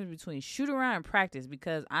 It's a difference between shoot around and practice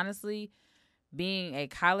because honestly, being a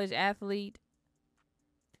college athlete,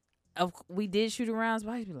 we did shoot arounds,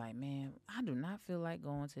 but I'd be like, man, I do not feel like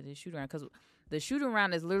going to this shoot around because the shoot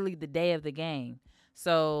around is literally the day of the game.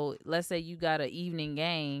 So let's say you got an evening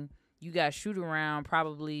game, you got shoot around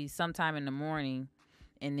probably sometime in the morning,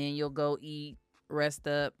 and then you'll go eat, rest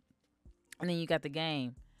up, and then you got the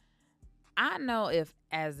game. I know if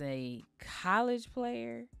as a college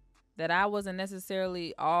player that I wasn't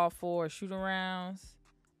necessarily all for shoot arounds,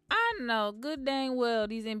 I know good dang well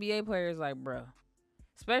these NBA players like, bro,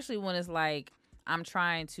 especially when it's like I'm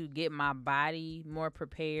trying to get my body more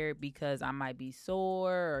prepared because I might be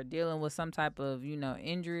sore or dealing with some type of,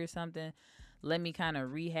 injury or something. let me kind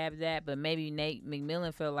of rehab that. But maybe Nate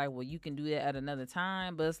McMillan felt like, well, you can do that at another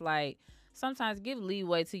time. But it's like sometimes give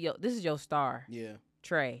leeway to this is your star. Yeah.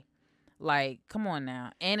 Trey. Like, come on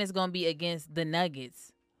now. And it's going to be against the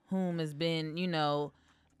Nuggets, whom has been,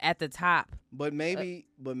 at the top. But maybe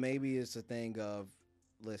it's a thing of,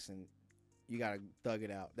 listen, you got to thug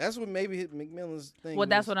it out. That's what maybe McMillan's thing Well,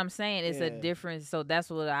 that's was. what I'm saying. It's a difference. So that's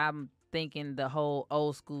what I'm thinking, the whole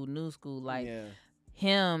old school, new school. Like,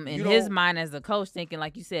 him and his mind as a coach thinking,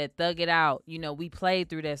 like you said, thug it out. We played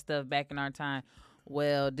through that stuff back in our time.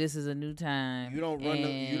 Well, this is a new time. You don't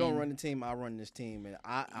run the team. I run this team, and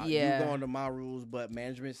you go under my rules. But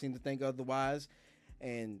management seems to think otherwise,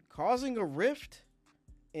 and causing a rift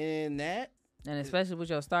in that, and especially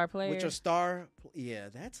with your star player. With your star,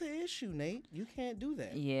 that's an issue, Nate. You can't do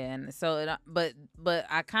that. Yeah, and so but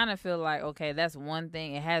I kind of feel like, okay, that's one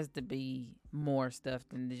thing. It has to be more stuff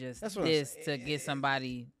than just this to get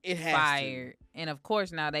somebody fired. And of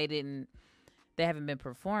course, now they haven't been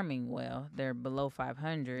performing well. They're below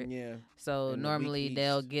 500. Yeah. So normally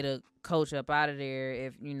they'll get a coach up out of there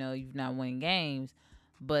if, you've not winning games.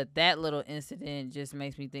 But that little incident just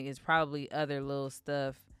makes me think it's probably other little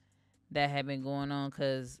stuff that have been going on,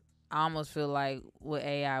 because I almost feel like with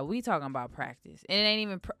AI, we talking about practice. And it ain't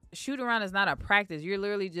even shoot around is not a practice. You're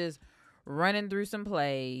literally just running through some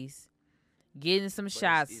plays, getting some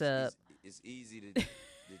shots up. It's easy to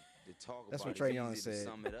talk about. That's what Trae Young said. To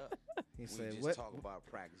sum it up. He said, just talk about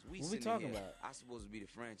practice. What we talking about? I'm supposed to be the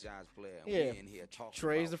franchise player. And we in here talking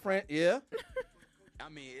Trey's about the friend. practice. Yeah. I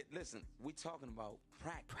mean, listen, we talking about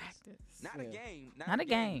practice. Not a game. Not a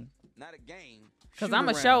game. Not a game. Because I'm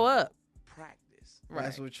going to show up. Practice. Right.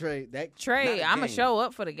 That's what Trey. I'm going to show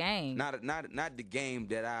up for the game. Not the game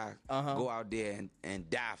that I go out there and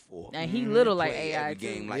die for. And he little like AI every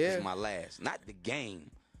game like it's my last. Not the game.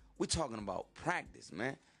 We're talking about practice,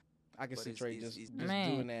 man. I can see Trey just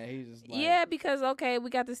doing that. He's just like, yeah, because we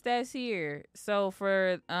got the stats here. So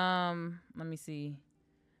for let me see,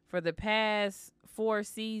 for the past 4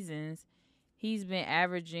 seasons, he's been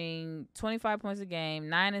averaging 25 points a game,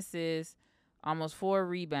 9 assists, almost 4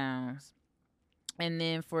 rebounds, and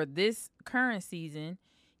then for this current season,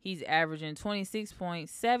 he's averaging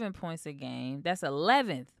 26.7 points a game. That's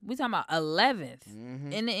 11th. We talking about 11th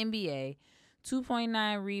in the NBA.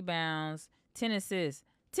 2.9 rebounds, 10 assists.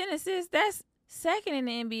 10 assists, that's second in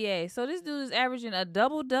the NBA. So this dude is averaging a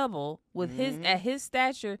double-double with at his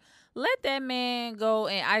stature. Let that man go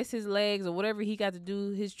and ice his legs or whatever he got to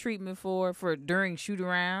do his treatment for during shoot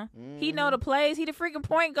around. He know the plays. He the freaking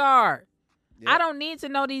point guard. Yep. I don't need to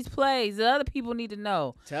know these plays. The other people need to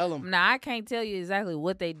know. Tell them. Now, I can't tell you exactly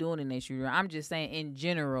what they doing in their shoot around. I'm just saying in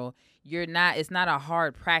general, it's not a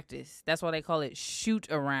hard practice. That's why they call it shoot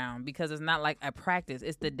around, because it's not like a practice.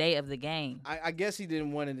 It's the day of the game. I guess he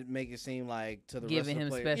didn't want to make it seem like to the giving rest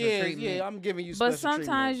of the him players. special treatment. Yeah, I'm giving you special treatment. But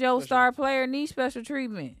sometimes your star player needs special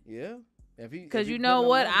treatment. Yeah. Because you know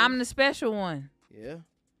what? I'm the special one. Yeah.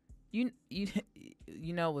 You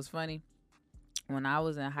know what's funny? When I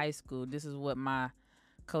was in high school, this is what my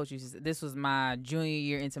coach used to say. This was my junior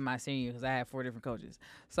year into my senior year, because I had 4 different coaches.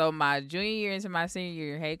 So my junior year into my senior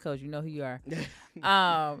year, hey, coach, you know who you are.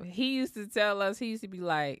 He used to tell us, he used to be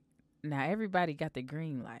like, now everybody got the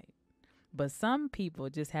green light, but some people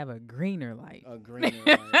just have a greener light. A greener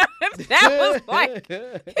light. That was like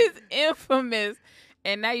his infamous.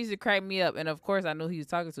 And that used to crack me up. And of course, I knew who he was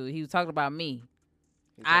talking to. He was talking about me.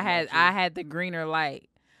 I had the greener light,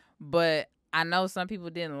 but I know some people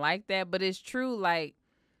didn't like that. But it's true. Like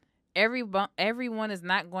everyone is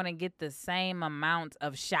not going to get the same amount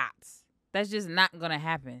of shots. That's just not going to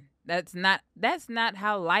happen. That's not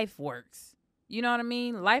how life works. You know what I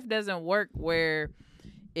mean? Life doesn't work where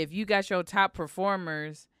if you got your top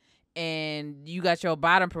performers and you got your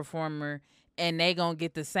bottom performer, and they gonna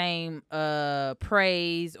get the same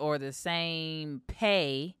praise or the same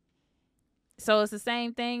pay. So it's the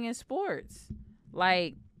same thing in sports.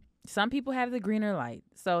 Like, some people have the greener light.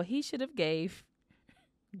 So he should have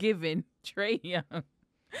given Trae Young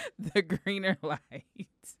the greener light.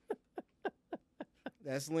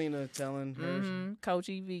 That's Lena telling her. Coach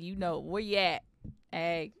EV, you know where you at,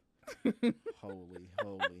 Ag. Holy.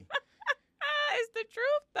 It's the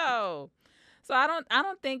truth though. So I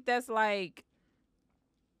don't think that's like,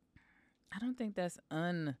 I don't think that's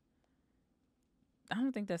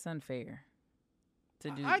unfair to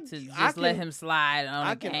do let him slide on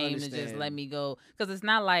a game to just let me go, because it's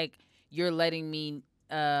not like you're letting me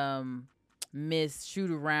miss shoot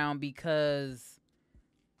around because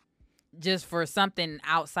just for something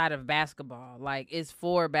outside of basketball. Like, it's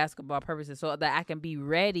for basketball purposes so that I can be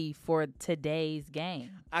ready for today's game.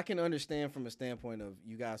 I can understand from a standpoint of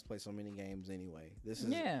you guys play so many games anyway. This is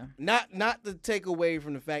Yeah. not to take away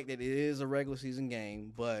from the fact that it is a regular season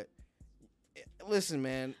game, but listen,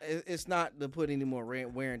 man, it's not to put any more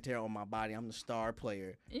wear and tear on my body. I'm the star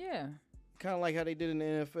player. Yeah. Kind of like how they did in the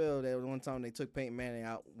NFL. That one time they took Peyton Manning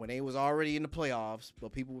out when they was already in the playoffs,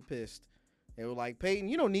 but people were pissed. They were like, Peyton,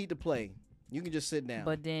 you don't need to play. You can just sit down.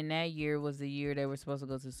 But then that year was the year they were supposed to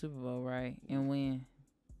go to the Super Bowl, right? And win.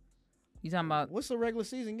 You talking about? What's a regular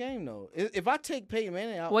season game though? If I take Peyton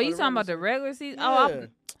Manning out, Well, you talking about the regular season? Yeah.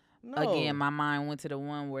 No. Again, my mind went to the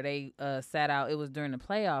one where they sat out. It was during the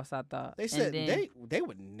playoffs, I thought. They said they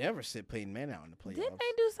would never sit Peyton Manning out in the playoffs. Didn't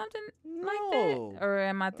they do something like No. that? Or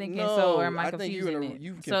am I thinking No, so? Or am I think confusing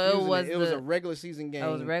you it? So it was a regular season game.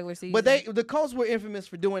 It was a regular season. But the Colts were infamous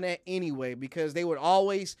for doing that anyway because they would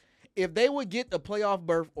always, if they would get a playoff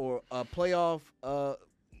berth or a playoff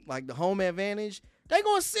like the home advantage, they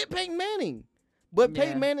gonna sit Peyton Manning. But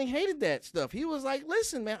Peyton Manning hated that stuff. He was like,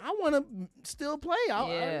 "Listen, man, I want to still play.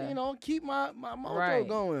 I keep my mojo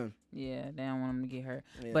going." Yeah, they don't want him to get hurt.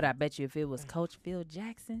 Yeah. But I bet you if it was Coach Phil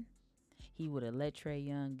Jackson, he would have let Trae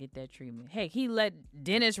Young get that treatment. Heck, he let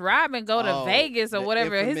Dennis Rodman go to Vegas or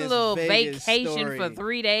whatever. His infamous little Vegas vacation story. for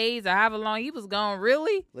 3 days or however long he was gone.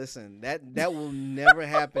 Really? Listen, that will never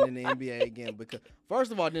happen in the NBA again because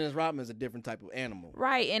first of all, Dennis Rodman is a different type of animal.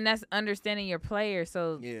 Right, and that's understanding your player.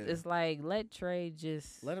 So Yeah. it's like let Trae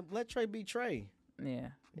just let Trae be Trae. Yeah.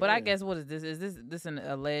 But Yeah. I guess what is this? Is this an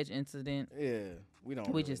alleged incident? Yeah, we don't.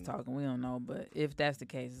 We really just know. talking. We don't know. But if that's the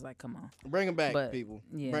case, it's like, come on. Bring him back, But, people.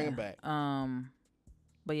 Yeah. Bring him back.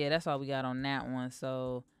 But yeah, that's all we got on that one.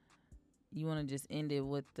 So you want to just end it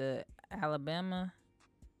with the Alabama?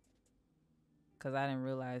 Because I didn't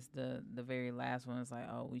realize the very last one is like,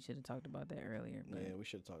 oh, we should have talked about that earlier. But. Yeah, we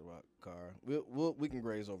should have talked about Carr. We can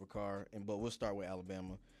graze over Carr, but we'll start with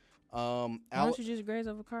Alabama. Why don't you just graze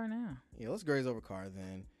over Carr now? Yeah, let's graze over Carr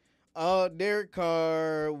then. Derek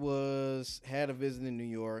Carr had a visit in New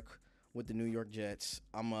York with the New York Jets.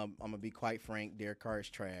 I'm gonna be quite frank. Derek Carr is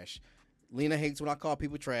trash. Lena hates when I call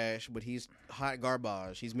people trash, but he's hot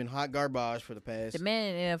garbage. He's been hot garbage for the past. The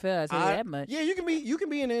man in the NFL, I tell you that much. Yeah, you can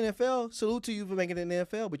be in the NFL. Salute to you for making it in the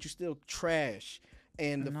NFL, but you're still trash.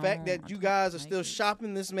 And the fact that you guys are still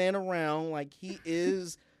shopping this man around like he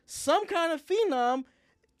is some kind of phenom,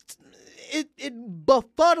 it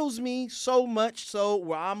befuddles me so much so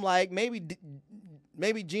where I'm like, maybe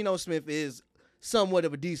Geno Smith is somewhat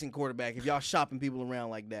of a decent quarterback if y'all shopping people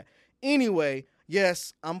around like that. Anyway,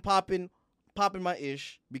 yes, I'm popping my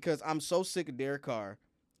ish because I'm so sick of Derek Carr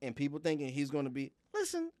and people thinking he's going to be.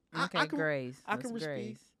 Listen, Okay, I can graze. I can Let's respect.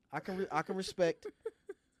 graze. I can respect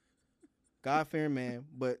God-fearing man,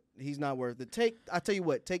 but he's not worth it. I tell you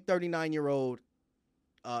what, take 39-year-old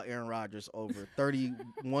Aaron Rodgers over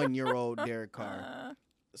 31-year-old Derek Carr.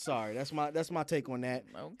 Sorry, that's my take on that.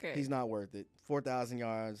 Okay. He's not worth it. 4,000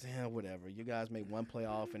 yards, whatever. You guys made one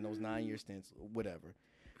playoff in those 9-year stints, whatever.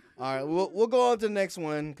 All right, we'll go on to the next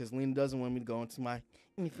one because Lena doesn't want me to go into my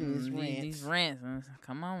infamous rants. These rants,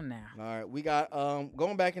 come on now. All right, we got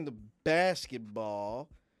going back into basketball.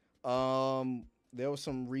 There was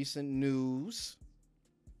some recent news.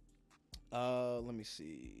 Let me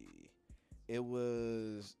see. It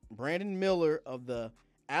was Brandon Miller of the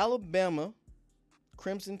Alabama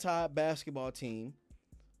Crimson Tide basketball team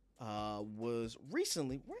was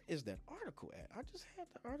recently. Where is that article at? I just had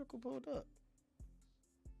the article pulled up.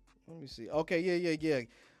 Let me see. Okay,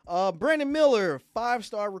 yeah. Brandon Miller,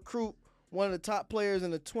 5-star recruit, one of the top players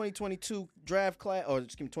in the 2022 draft class, or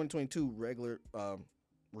 2022 regular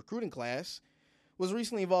recruiting class, was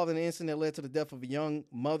recently involved in an incident that led to the death of a young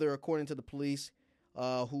mother, according to the police,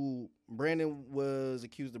 who Brandon was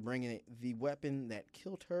accused of bringing the weapon that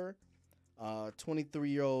killed her.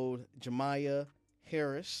 23-year-old Jemiah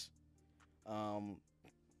Harris.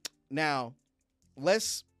 Now,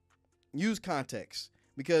 let's use context.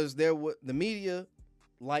 Because the media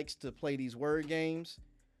likes to play these word games,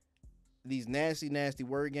 these nasty, nasty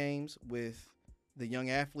word games with the young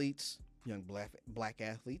athletes, young black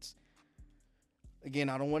athletes. Again,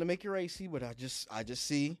 I don't want to make it racy, but I just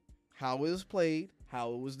see how it was played,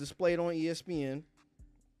 how it was displayed on ESPN.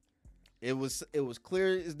 It was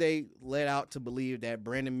clear as they let out to believe that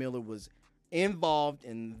Brandon Miller was involved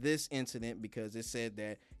in this incident because it said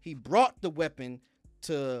that he brought the weapon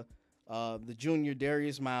to the junior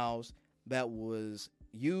Darius Miles that was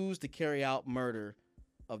used to carry out murder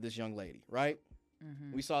of this young lady, right?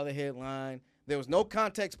 Mm-hmm. We saw the headline. There was no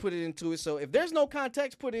context put into it. So if there's no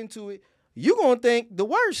context put into it, you're going to think the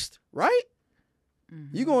worst, right?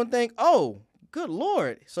 you're going to think, oh, good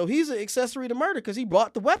Lord. So he's an accessory to murder because he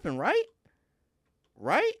brought the weapon, right?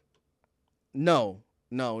 Right? No.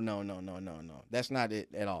 That's not it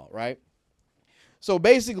at all, right? So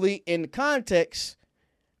basically, in the context,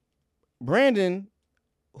 Brandon,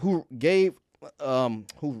 who gave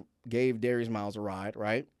Darius Miles a ride,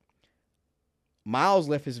 right? Miles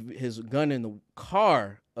left his gun in the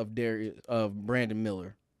car of Brandon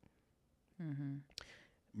Miller. Mm-hmm.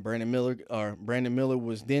 Brandon Miller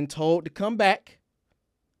was then told to come back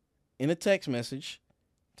in a text message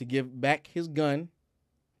to give back his gun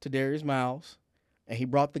to Darius Miles, and he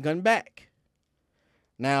brought the gun back.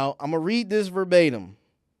 Now, I'm going to read this verbatim.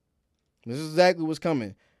 This is exactly what's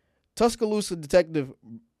coming. Tuscaloosa detective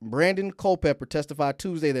Brandon Culpepper testified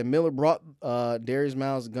Tuesday that Miller brought Darius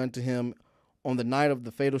Miles' gun to him on the night of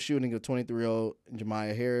the fatal shooting of 23-year-old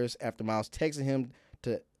Jemiah Harris after Miles texted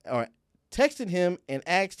him and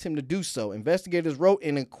asked him to do so. Investigators wrote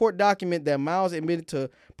in a court document that Miles admitted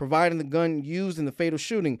to providing the gun used in the fatal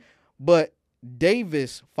shooting, but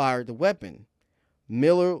Davis fired the weapon.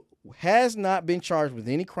 Miller has not been charged with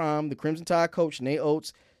any crime. The Crimson Tide coach, Nate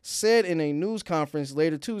Oates, said in a news conference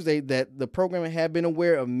later Tuesday that the program had been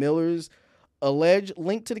aware of Miller's alleged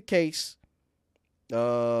link to the case.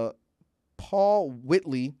 Paul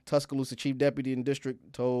Whitley, Tuscaloosa chief deputy in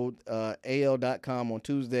district, told AL.com on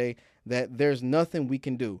Tuesday that there's nothing we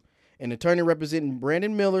can do. An attorney representing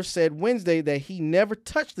Brandon Miller said Wednesday that he never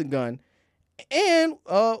touched the gun and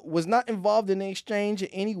was not involved in the exchange in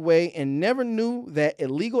any way and never knew that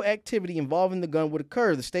illegal activity involving the gun would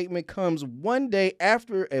occur. The statement comes one day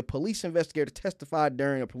after a police investigator testified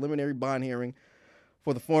during a preliminary bond hearing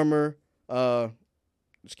for the former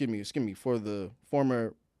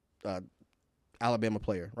Alabama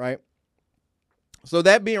player, right? So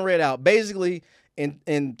that being read out, basically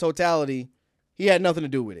in totality, he had nothing to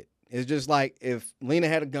do with it. It's just like if Lena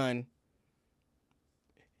had a gun,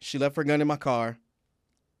 she left her gun in my car,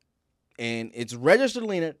 and it's registered to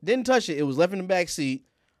Lena, didn't touch it, it was left in the back seat.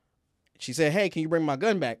 She said, hey, can you bring my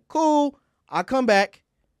gun back? Cool. I come back.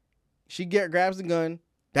 She grabs the gun.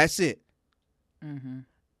 That's it. Mm-hmm.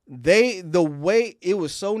 The way it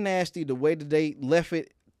was so nasty, the way that they left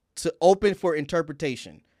it to open for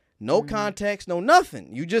interpretation. No context, no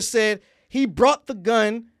nothing. You just said he brought the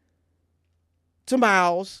gun to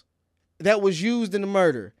Miles that was used in the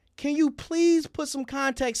murder. Can you please put some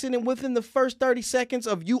context in it within the first 30 seconds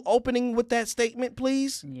of you opening with that statement,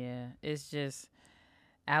 please? Yeah, it's just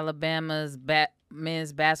Alabama's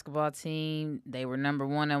men's basketball team. They were number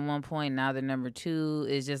 1 at one point. Now they're number 2.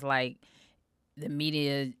 It's just like the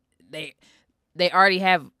media, they already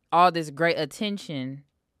have all this great attention,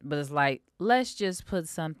 but it's like, let's just put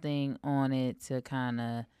something on it to kind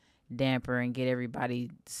of damper and get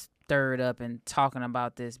everybody stirred up and talking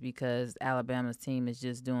about this because Alabama's team is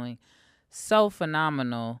just doing so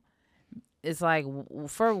phenomenal. It's like,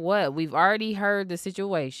 for what? We've already heard the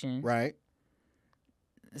situation. Right.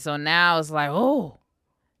 So now it's like, oh,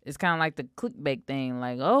 it's kind of like the clickbait thing.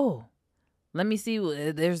 Like, oh, let me see.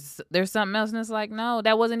 There's something else. And it's like, no,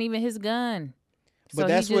 that wasn't even his gun. But so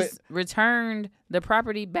that's he just returned the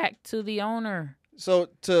property back to the owner. So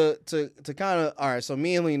to kind of, all right, so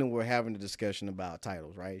me and Lena were having a discussion about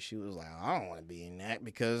titles, right? She was like, I don't want to be in that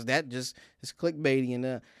because that just is clickbaity.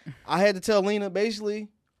 And I had to tell Lena, basically,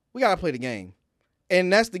 we got to play the game.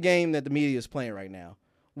 And that's the game that the media is playing right now,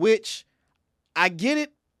 which I get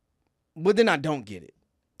it, but then I don't get it.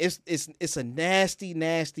 It's a nasty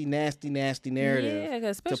narrative. Yeah,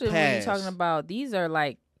 especially when you're talking about, these are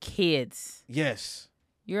like kids. Yes.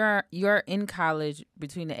 You're in college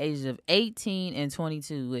between the ages of 18 and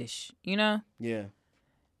 22-ish, you know? Yeah.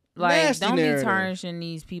 Like, Nasty don't narrative. be tarnishing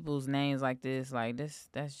these people's names like this. Like,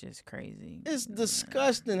 that's just crazy. It's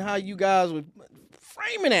disgusting how you guys would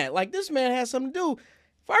frame it. Like, this man has something to do.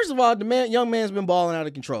 First of all, young man's been balling out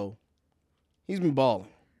of control. He's been balling.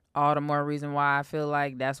 All the more reason why I feel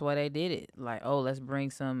like that's why they did it. Like, oh, let's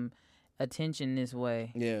bring some attention this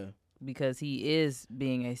way. Yeah. Because he is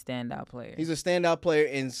being a standout player. He's a standout player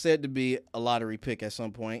and said to be a lottery pick at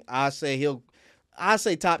some point. I say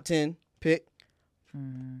top 10 pick.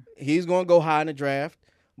 Mm-hmm. He's going to go high in the draft.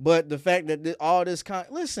 But the fact that all this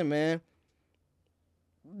listen, man,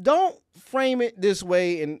 don't frame it this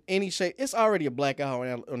way in any shape. It's already a black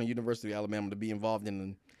eye on the University of Alabama to be involved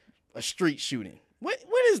in a street shooting. What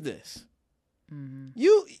is this? Mm-hmm.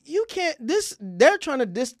 You can't they're trying to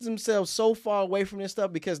distance themselves so far away from this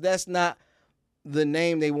stuff because that's not the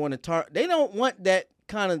name they want to they don't want that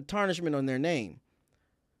kind of tarnishment on their name.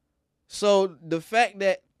 So the fact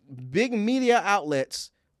that big media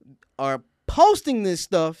outlets are posting this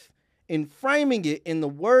stuff and framing it in the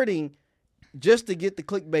wording just to get the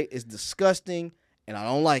clickbait is disgusting, and I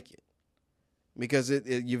don't like it because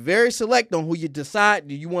you're very select on who you decide.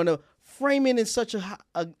 Do you want to frame it in such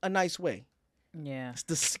a nice way? Yeah. It's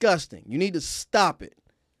disgusting. You need to stop it.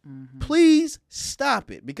 Please stop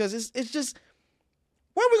it because it's just,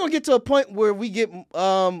 when are we gonna get to a point where we get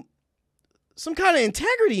some kind of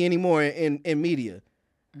integrity anymore in media?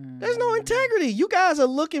 There's no integrity. You guys are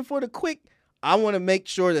looking for the quick. I want to make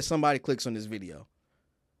sure that somebody clicks on this video.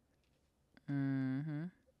 What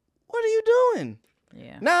are you doing?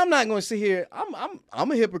 Yeah. Now I'm not going to sit here.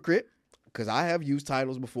 I'm a hypocrite because I have used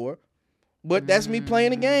titles before, but that's me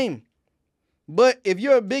playing the game. But if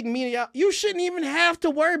you're a big media, you shouldn't even have to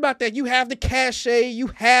worry about that. You have the cachet. You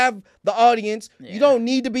have the audience. Yeah. You don't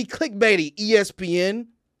need to be clickbaity. ESPN,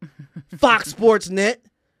 Fox Sports Net.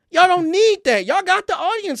 Y'all don't need that. Y'all got the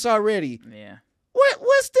audience already. Yeah.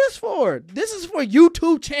 What's this for? This is for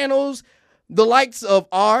YouTube channels, the likes of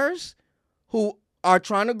ours, who are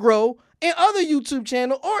trying to grow, and other YouTube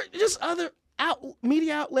channel or just other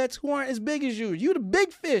media outlets who aren't as big as you. You the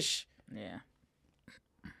big fish. Yeah.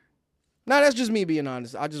 Now, that's just me being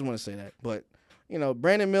honest. I just want to say that. But,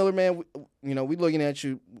 Brandon Miller, man, we looking at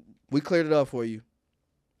you. We cleared it up for you.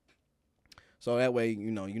 So that way,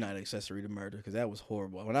 you're not accessory to murder, because that was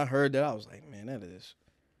horrible. When I heard that, I was like, man,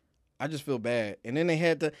 I just feel bad. And then they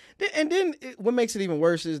had what makes it even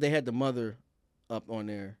worse is they had the mother up on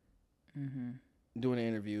there doing an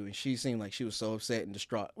interview, and she seemed like she was so upset and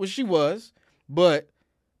distraught. Well, she was, but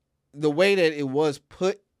the way that it was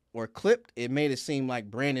put or clipped, it made it seem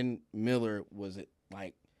like Brandon Miller was it.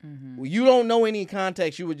 Like, well, you don't know any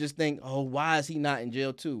context. You would just think, oh, why is he not in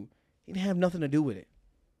jail too? He didn't have nothing to do with it.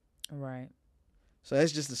 Right. So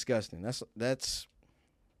that's just disgusting. That's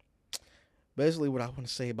basically what I want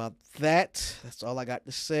to say about that. That's all I got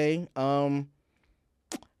to say.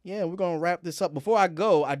 Yeah, we're gonna wrap this up. Before I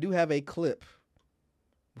go, I do have a clip.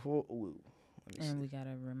 And we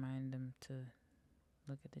gotta remind them to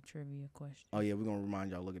look at the trivia question. Oh yeah, we're gonna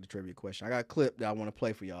remind y'all to look at the trivia question. I got a clip that I want to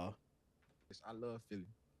play for y'all. I love Philly,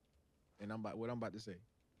 and what I'm about to say.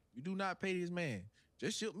 You do not pay this man.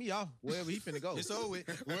 Just ship me off wherever he finna go. It's over with.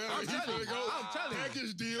 Wherever he finna go. I'm telling you.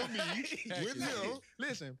 Package deal me with him.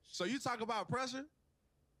 Listen, so you talk about pressure?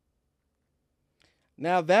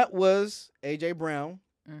 Now that was AJ Brown.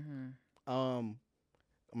 Mm-hmm. I'm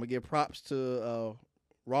gonna give props to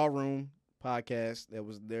Raw Room podcast. That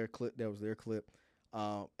was their clip.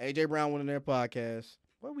 AJ Brown went on their podcast.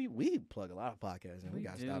 Well, we plug a lot of podcasts, and we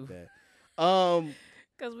gotta stop that.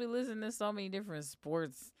 Because we listen to so many different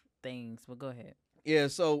sports things. But go ahead. Yeah,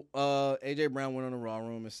 so AJ Brown went on the Raw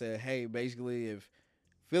Room and said, hey, basically, if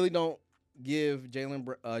Philly don't give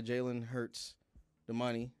Jalen Hurts the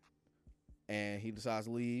money and he decides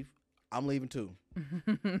to leave, I'm leaving too.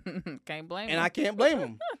 Can't blame him. And I can't blame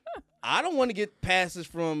him. I don't want to get passes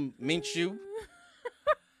from Minshew.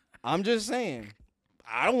 I'm just saying.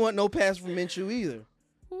 I don't want no pass from Minshew either.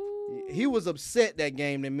 Ooh. He was upset that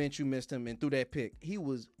game that Minshew missed him and threw that pick. He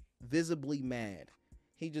was visibly mad.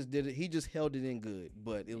 He just did it. He just held it in good,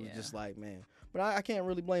 but it was just like, man. But I can't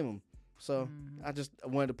really blame him. So I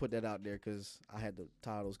wanted to put that out there because I had to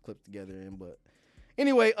tie those clips together. But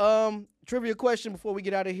anyway, trivia question before we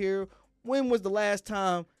get out of here. When was the last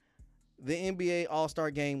time the NBA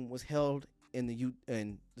All-Star Game was held in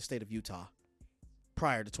the state of Utah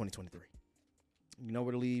prior to 2023? You know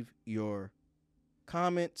where to leave your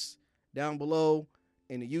comments down below.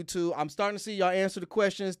 In the YouTube. I'm starting to see y'all answer the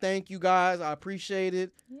questions. Thank you, guys. I appreciate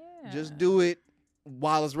it. Yeah. Just do it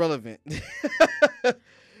while it's relevant.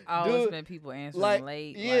 Always been people answering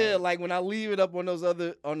late. Yeah, like when I leave it up on those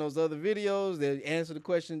other videos, they answer the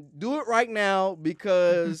question. Do it right now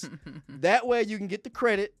because that way you can get the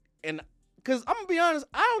credit. And because I'm gonna be honest,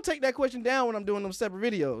 I don't take that question down when I'm doing them separate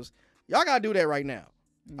videos. Y'all gotta do that right now.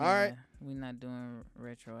 Yeah, all right. We're not doing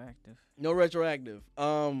retroactive. No retroactive.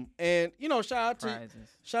 And shout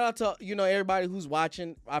out to everybody who's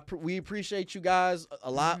watching. We appreciate you guys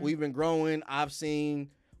a lot. We've been growing. I've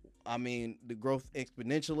seen, the growth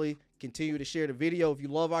exponentially. Continue to share the video. If you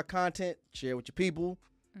love our content, share with your people.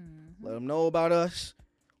 Let them know about us.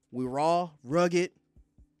 We're raw, rugged,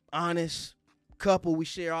 honest couple. We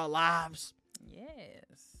share our lives.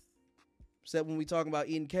 Yes. Except when we talk about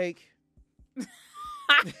eating cake.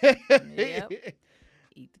 Yep.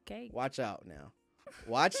 Eat the cake. Watch out now.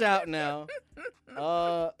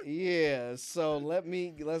 Yeah. So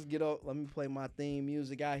let's get up. Let me play my theme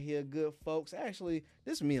music out here, good folks. Actually,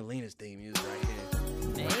 this is me and Lena's theme music right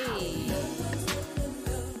here. Hey.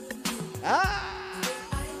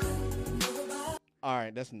 All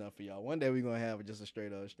right, that's enough for y'all. One day we're gonna have just a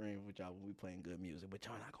straight up stream with y'all when we playing good music, but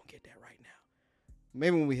y'all not gonna get that right now.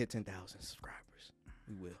 Maybe when we hit 10,000 subscribers,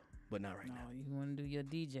 we will, but not right now. No, you want to do your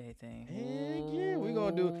DJ thing. Heck yeah, we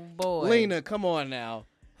gonna do. Boy. Lena, come on now.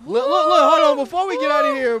 Look, hold on. Before we get out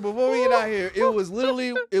of here,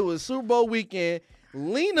 it was Super Bowl weekend.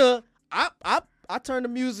 Lena, I turned the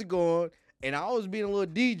music on, and I was being a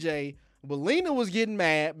little DJ, but Lena was getting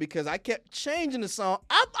mad because I kept changing the song.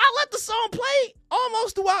 I let the song play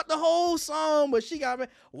almost throughout the whole song, but she got mad.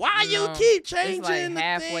 Why you keep changing it's like the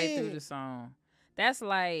halfway thing? through the song. That's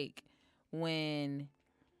like when,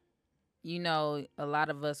 a lot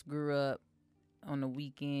of us grew up on the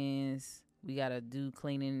weekends. We got to do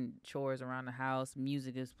cleaning chores around the house.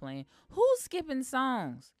 Music is playing. Who's skipping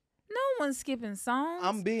songs? No one's skipping songs.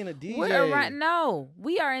 I'm being a DJ. No,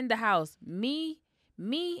 we are in the house. Me,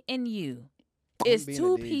 and you. It's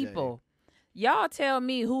two people. Y'all tell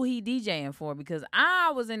me who he DJing for, because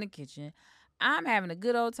I was in the kitchen. I'm having a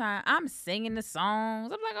good old time. I'm singing the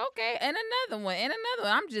songs. I'm like, okay, and another one.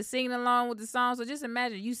 I'm just singing along with the song. So just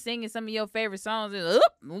imagine you singing some of your favorite songs, and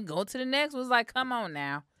we go to the next one. It's like, come on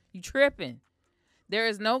now. You tripping. There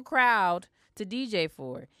is no crowd to DJ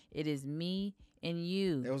for. It is me and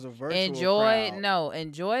you. It was a virtual crowd.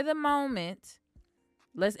 Enjoy the moment.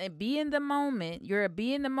 Let's be in the moment. You're a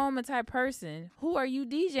be in the moment type person. Who are you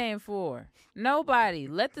DJing for? Nobody.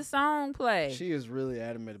 Let the song play. She is really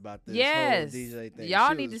adamant about this yes. whole DJ thing.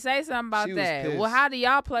 Y'all need to say something about that. Well, how do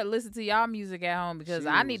y'all listen to y'all music at home? Because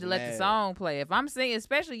I need to let the song play. If I'm singing,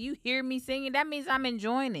 especially you hear me singing, that means I'm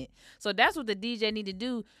enjoying it. So that's what the DJ need to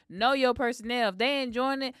do. Know your personnel. If they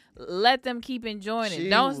enjoying it, let them keep enjoying it.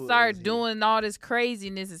 Don't start doing all this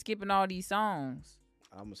craziness and skipping all these songs.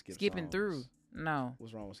 I'm going to skipping through. No.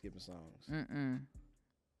 What's wrong with skipping songs?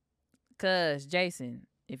 Cause Jason,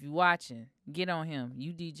 if you watching, get on him.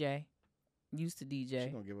 You DJ. Used to DJ. She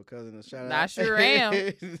gonna give her cousin a shout out. I sure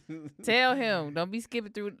am. Tell him. Don't be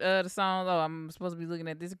skipping through the songs. Oh, I'm supposed to be looking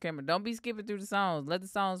at this camera. Don't be skipping through the songs. Let the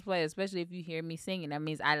songs play, especially if you hear me singing. That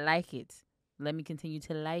means I like it. Let me continue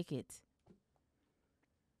to like it.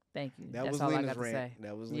 Thank you. That's all I got to say.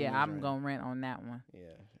 That was I'm gonna rant on that one. Yeah.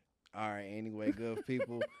 All right. Anyway, good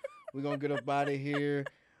people. We're going to get up out of here.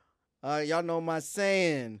 Y'all know my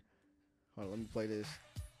saying. Hold on, let me play this.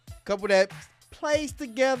 Couple that plays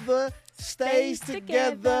together, stays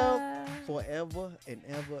together forever and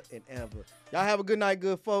ever and ever. Y'all have a good night,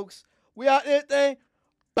 good folks. We out there.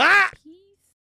 Bye.